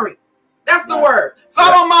referring. That's the word. So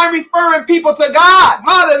I don't mind referring people to God.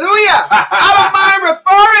 Hallelujah. I don't mind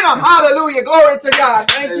referring them. Hallelujah. Glory to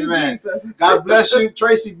God. Thank you, Jesus. God bless you,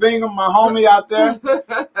 Tracy Bingham, my homie out there.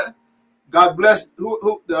 God bless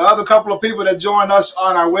the other couple of people that joined us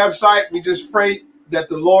on our website. We just pray that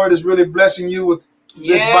the Lord is really blessing you with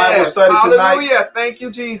this Bible study tonight. Hallelujah. Thank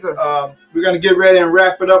you, Jesus. We're going to get ready and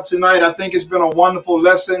wrap it up tonight. I think it's been a wonderful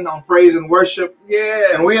lesson on praise and worship.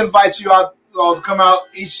 Yeah. And we invite you all to come out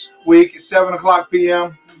each week at 7:00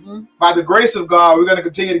 p.m. Mm-hmm. By the grace of God, we're going to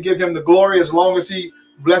continue to give him the glory as long as he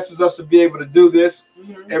blesses us to be able to do this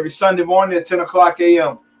every Sunday morning at 10:00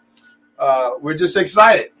 a.m. We're just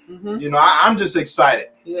excited. Mm-hmm. I'm just excited.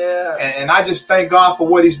 Yeah. And I just thank God for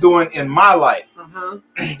what he's doing in my life.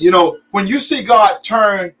 When you see God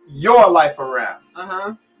turn your life around,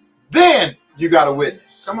 then you got a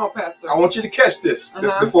witness. Come on, Pastor. I want you to catch this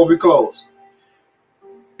before we close.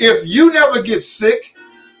 If you never get sick,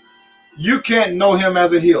 you can't know him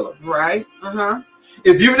as a healer. Right.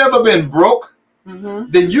 If you've never been broke,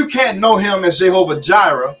 then you can't know him as Jehovah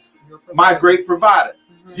Jireh, my great provider.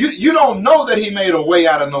 You don't know that he made a way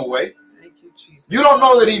out of no way. Thank you, Jesus. You don't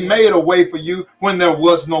know that he made a way for you when there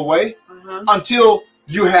was no way until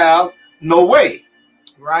you have no way.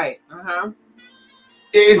 Right.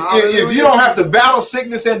 If you don't have to battle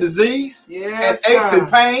sickness and disease and aches and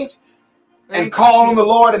pains and call on the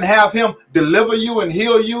Lord and have him deliver you and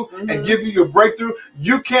heal you and give you your breakthrough,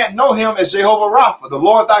 you can't know him as Jehovah Rapha, the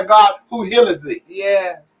Lord thy God who healeth thee.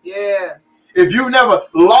 Yes. If you've never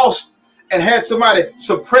lost and had somebody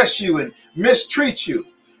suppress you and mistreat you,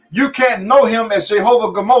 you can't know him as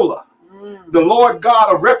Jehovah Gamola, the Lord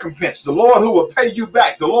God of recompense, the Lord who will pay you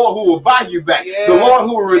back, the Lord who will buy you back, the Lord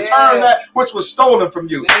who will return that which was stolen from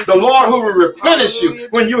you, the Lord who will replenish you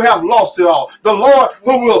when you have lost it all, the Lord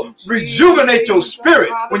who will rejuvenate your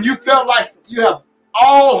spirit when you felt like you have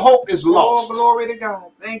all hope is lost. Oh, glory to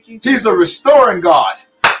God. Thank you, Jesus. He's a restoring God.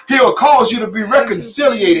 He will cause you to be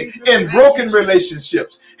reconciliated in broken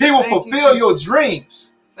relationships. He will fulfill your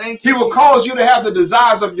dreams. He will cause you to have the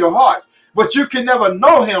desires of your heart. But you can never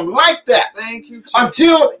know him like that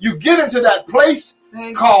until you get into that place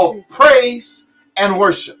called praise and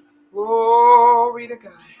worship. Glory to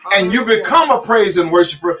God. And you become a praise and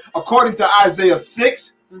worshiper according to Isaiah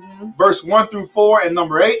 6, verse 1 through 4 and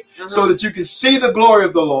number 8, so that you can see the glory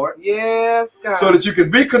of the Lord. Yes, God. So that you can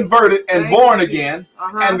be converted and born again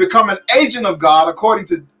and become an agent of God according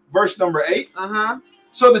to verse number 8,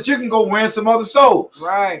 so that you can go win some other souls.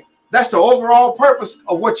 Right. That's the overall purpose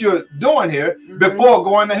of what you're doing here before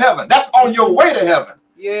going to heaven. That's on your way to heaven.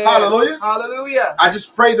 Yes. Hallelujah. Hallelujah. I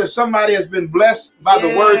just pray that somebody has been blessed by the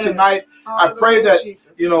word tonight. Hallelujah. I pray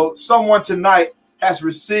that, someone tonight has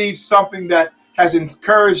received something that has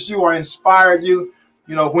encouraged you or inspired you.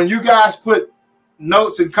 When you guys put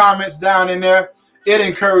notes and comments down in there, it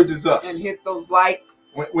encourages us. And hit those like.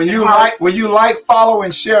 When you like, follow,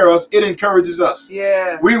 and share us, it encourages us.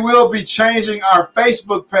 Yeah. We will be changing our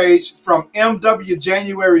Facebook page from MW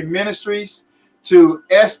January Ministries to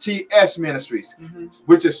STS Ministries,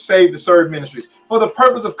 which is Save to Serve Ministries, for the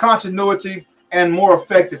purpose of continuity and more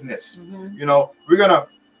effectiveness. We're gonna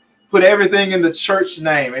put everything in the church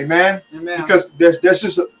name, amen. Because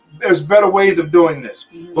there's better ways of doing this.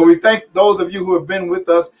 But we thank those of you who have been with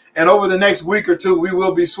us. And over the next week or two, we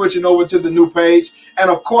will be switching over to the new page. And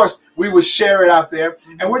of course, we will share it out there.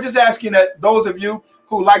 And we're just asking that those of you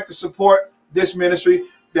who like to support this ministry,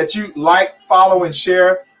 that you like, follow, and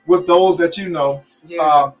share with those that you know.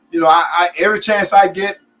 Yes. I every chance I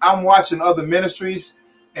get, I'm watching other ministries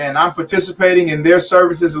and I'm participating in their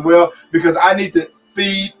services as well because I need to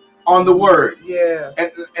feed on the word. Yeah.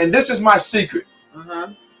 And this is my secret.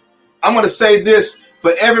 I'm going to say this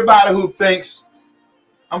for everybody who thinks,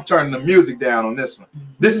 I'm turning the music down on this one.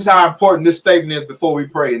 This is how important this statement is before we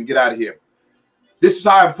pray and get out of here. This is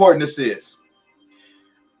how important this is.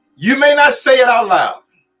 You may not say it out loud,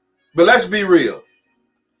 but let's be real.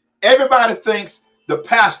 Everybody thinks the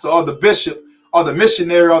pastor or the bishop or the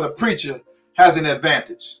missionary or the preacher has an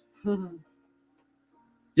advantage.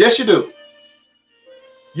 Yes, you do.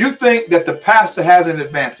 You think that the pastor has an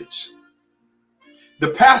advantage. The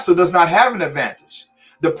pastor does not have an advantage.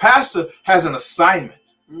 The pastor has an assignment.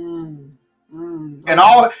 And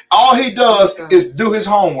all he does is do his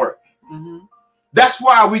homework. That's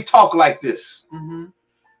why we talk like this.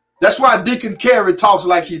 That's why Deacon Carey talks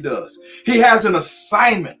like he does. He has an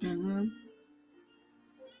assignment.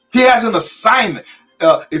 He has an assignment.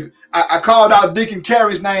 If I called out Deacon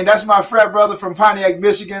Carey's name, that's my frat brother from Pontiac,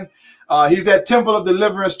 Michigan. He's at Temple of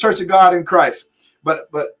Deliverance Church of God in Christ. But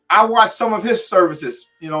I watch some of his services,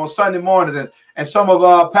 on Sunday mornings and some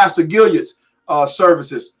of Pastor Gilliard's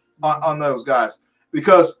services on those guys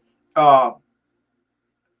because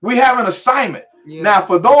we have an assignment. Yeah. Now,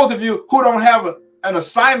 for those of you who don't have an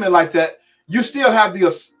assignment like that, you still have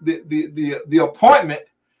the appointment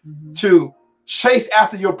to chase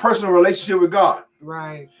after your personal relationship with God.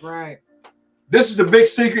 Right. This is the big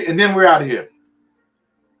secret, and then we're out of here.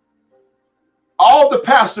 All the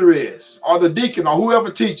pastor is, or the deacon, or whoever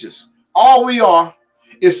teaches, all we are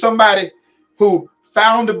is somebody who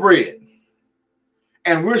found the bread.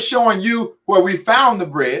 And we're showing you where we found the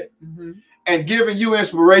bread and giving you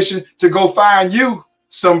inspiration to go find you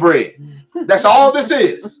some bread. That's all this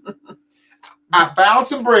is. I found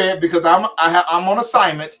some bread because I'm on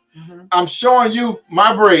assignment. I'm showing you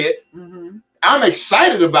my bread. I'm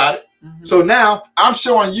excited about it. So now I'm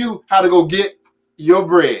showing you how to go get your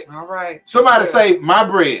bread. All right. Somebody say my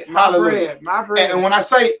bread. Hallelujah. My bread. And when I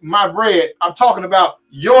say my bread, I'm talking about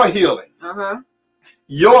your healing,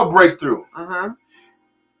 your breakthrough,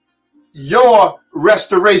 your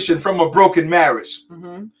restoration from a broken marriage,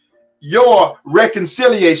 your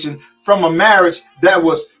reconciliation from a marriage that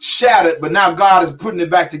was shattered, but now God is putting it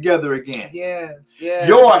back together again. Yes.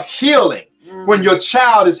 Your healing when your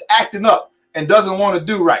child is acting up and doesn't want to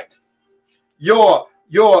do right. Your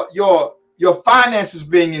finances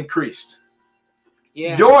being increased.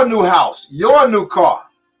 Yes. Your new house, your new car,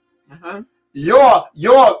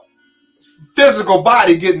 your physical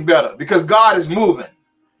body getting better because God is moving.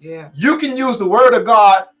 Yeah. You can use the word of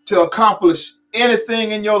God to accomplish anything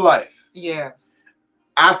in your life. Yes.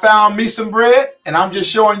 I found me some bread, and I'm just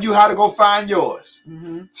showing you how to go find yours.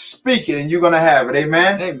 Speak it, and you're going to have it.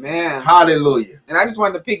 Amen? Amen. Hallelujah. And I just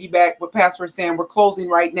wanted to piggyback what Pastor was saying. We're closing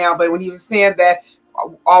right now, but when he was saying that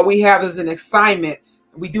all we have is an assignment,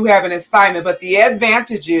 we do have an assignment, but the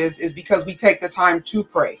advantage is because we take the time to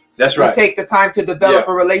pray. That's right. We take the time to develop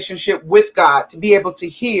a relationship with God, to be able to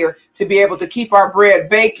hear, to be able to keep our bread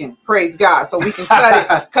baking. Praise God. So we can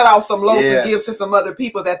cut off some loaves and give to some other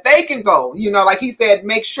people that they can go. Like he said,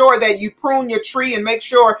 make sure that you prune your tree and make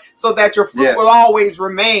sure so that your fruit will always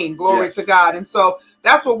remain. Glory to God. And so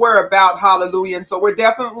that's what we're about. Hallelujah. And so we're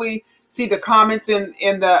definitely see the comments in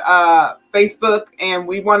the Facebook, and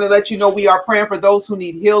we want to let you know we are praying for those who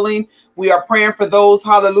need healing. We are praying for those,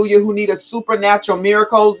 hallelujah, who need a supernatural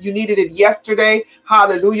miracle. You needed it yesterday.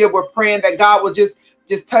 Hallelujah. We're praying that God will just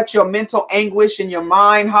touch your mental anguish in your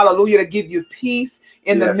mind. Hallelujah. To give you peace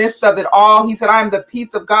in the midst of it all. He said, I am the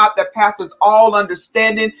peace of God that passes all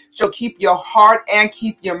understanding, shall keep your heart and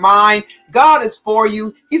keep your mind. God is for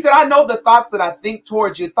you. He said, I know the thoughts that I think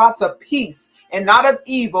towards you, thoughts of peace and not of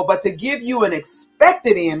evil, but to give you an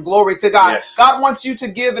expected end. Glory to God. Yes. God wants you to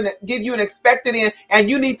give you an expected end, and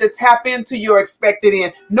you need to tap into your expected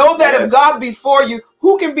end. Know that if God be for you,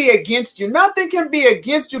 who can be against you? Nothing can be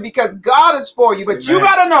against you because God is for you. But you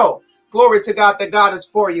got to know, glory to God, that God is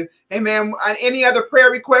for you. Amen. And any other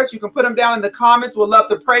prayer requests, you can put them down in the comments. We'll love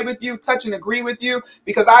to pray with you, touch and agree with you,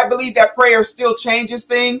 because I believe that prayer still changes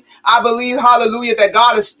things. I believe, hallelujah, that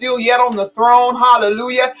God is still yet on the throne.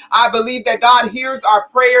 Hallelujah. I believe that God hears our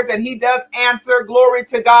prayers and he does answer. Glory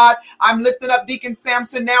to God. I'm lifting up Deacon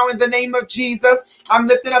Samson now in the name of Jesus. I'm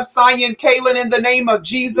lifting up Sonia and Kaylin in the name of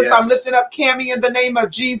Jesus. I'm lifting up Cammie in the name of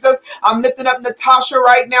Jesus. I'm lifting up Natasha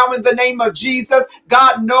right now in the name of Jesus.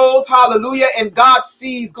 God knows how hallelujah, and God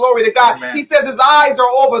sees, glory to God. Amen. He says his eyes are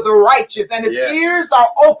over the righteous and his ears are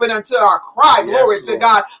open unto our cry, glory to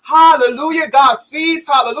God. Hallelujah, God sees,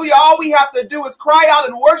 hallelujah. All we have to do is cry out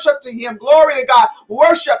and worship to him, glory to God.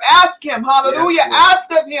 Worship, ask him, hallelujah,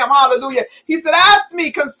 ask of him, hallelujah. He said, ask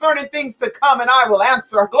me concerning things to come and I will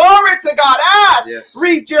answer. Glory to God, ask.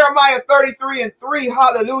 Read Jeremiah 33:3,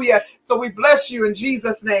 hallelujah. So we bless you in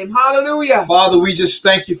Jesus' name, hallelujah. Father, we just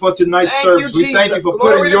thank you for tonight's service. We thank you for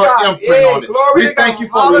putting your imprint on it. We thank you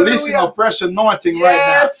for releasing a fresh anointing right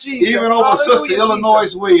now. Jesus. Even over Sister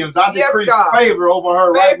Illinois Williams, I decree favor over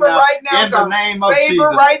her right now in the name of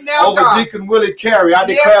Jesus. Over Deacon Willie Carey, I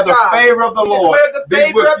declare the favor of the Lord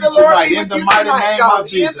be with you tonight in the mighty name of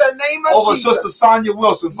Jesus. Over Sister Sonia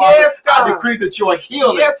Wilson, Father, I decree that your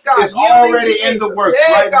healing is already in the works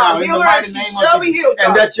right now in the mighty name of Jesus,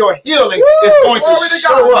 and that your healing is going to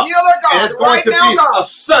show up, and it's going to be a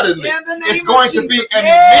suddenly, it's going to be an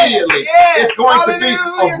immediately, it's going to be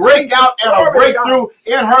a breakout and a breakthrough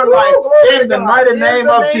in her life in the mighty name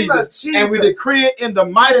of Jesus. And we decree it in the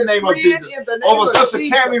mighty name of Jesus. Over Sister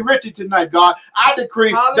Cammie Ritchie tonight, God, I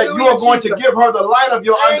decree that you are going to give her the light of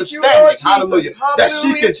your understanding, hallelujah, that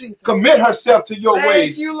she can commit herself to your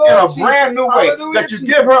ways in a brand new way, that you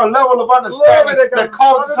give her a level of understanding that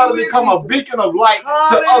causes her to become a beacon of light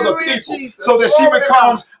to other people, so that she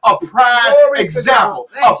becomes a prime example,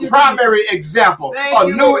 a primary example, a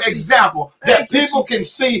new example, that people can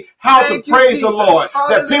see how to praise the Lord,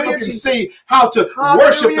 that people can see how to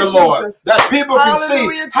worship the Lord, that people can see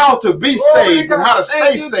how to be saved and how to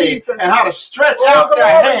stay saved and how to stretch out their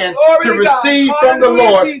hands to receive from the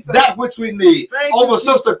Lord that which we need. Over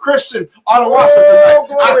Sister Christian Onawasa tonight,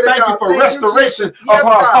 I thank you for restoration of her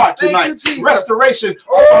heart tonight, restoration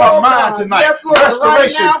over her mind tonight,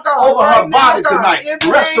 restoration over her body tonight,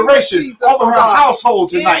 restoration over her household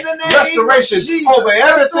tonight, restoration over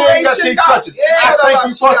everything that she touches. I thank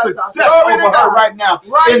you for success over her right now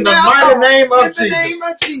in the mighty name of Jesus.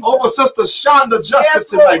 Over Sister Shonda Justice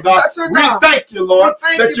tonight, God, we thank you, Lord,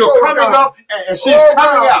 that you're coming up and she's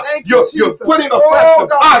coming out. You're putting a fresh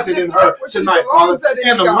deposit in her tonight, Father,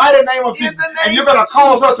 in the mighty name of Jesus. And you're going to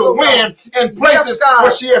cause her to win in places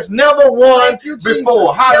where she has never won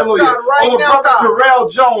before. Hallelujah. Over Brother Terrell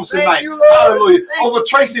Jones tonight. Hallelujah. Over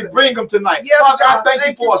Tracy Brigham tonight. Father, I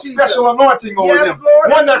thank you for a special anointing over them.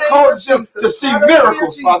 One that causes them to see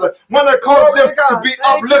miracles, Father. One that causes them to be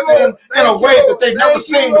uplifted in a way that they've never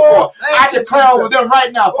seen before. I declare over them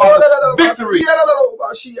right now, Father, victory.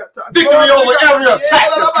 Victory over every attack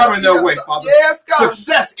that's coming their way, Father.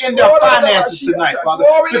 Success in their finances tonight, Father.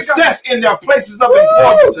 Success in their places of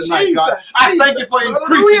employment tonight, God. I thank you for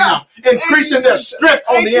increasing them, increasing their strength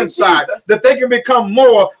on the inside, that they can become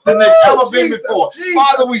more than they've ever been before.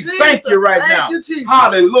 Father, we thank you right now.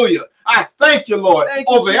 Hallelujah. I thank you, Lord,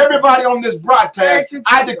 over everybody on this broadcast.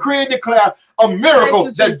 I decree and declare a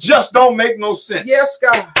miracle that just don't make no sense. Yes,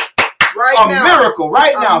 God. Miracle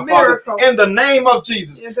right now, Father, in the name of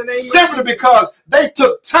Jesus. Simply because they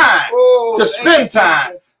took time to spend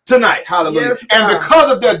time tonight, hallelujah. And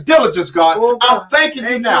because of their diligence, God, I'm thanking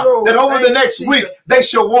you now that over the next week they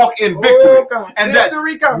shall walk in victory, and that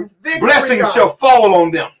blessings shall fall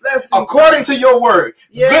on them. According to your word,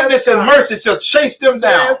 goodness and mercy shall chase them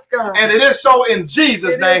down. And it is so in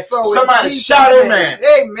Jesus' name. Somebody shout amen.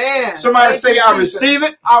 Amen. Somebody say, I receive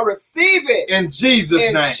it. I receive it. In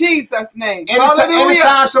Jesus' name. In Jesus' name.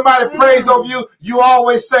 Anytime somebody prays over you, you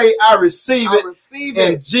always say, I receive it.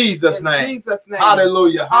 In Jesus' name. Jesus' name.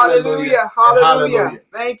 Hallelujah. Hallelujah. Hallelujah.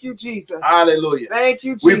 Thank you, Jesus. Hallelujah. Thank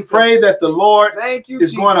you, Jesus. We pray that the Lord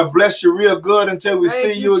is going to bless you real good until we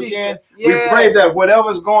see you again. We pray that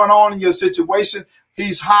whatever's going on in your situation,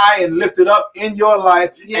 He's high and lifted up in your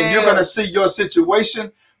life, and you're going to see your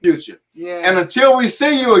situation future. And until we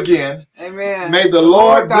see you again, amen. May the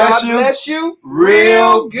Lord bless you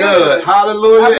real good. Hallelujah.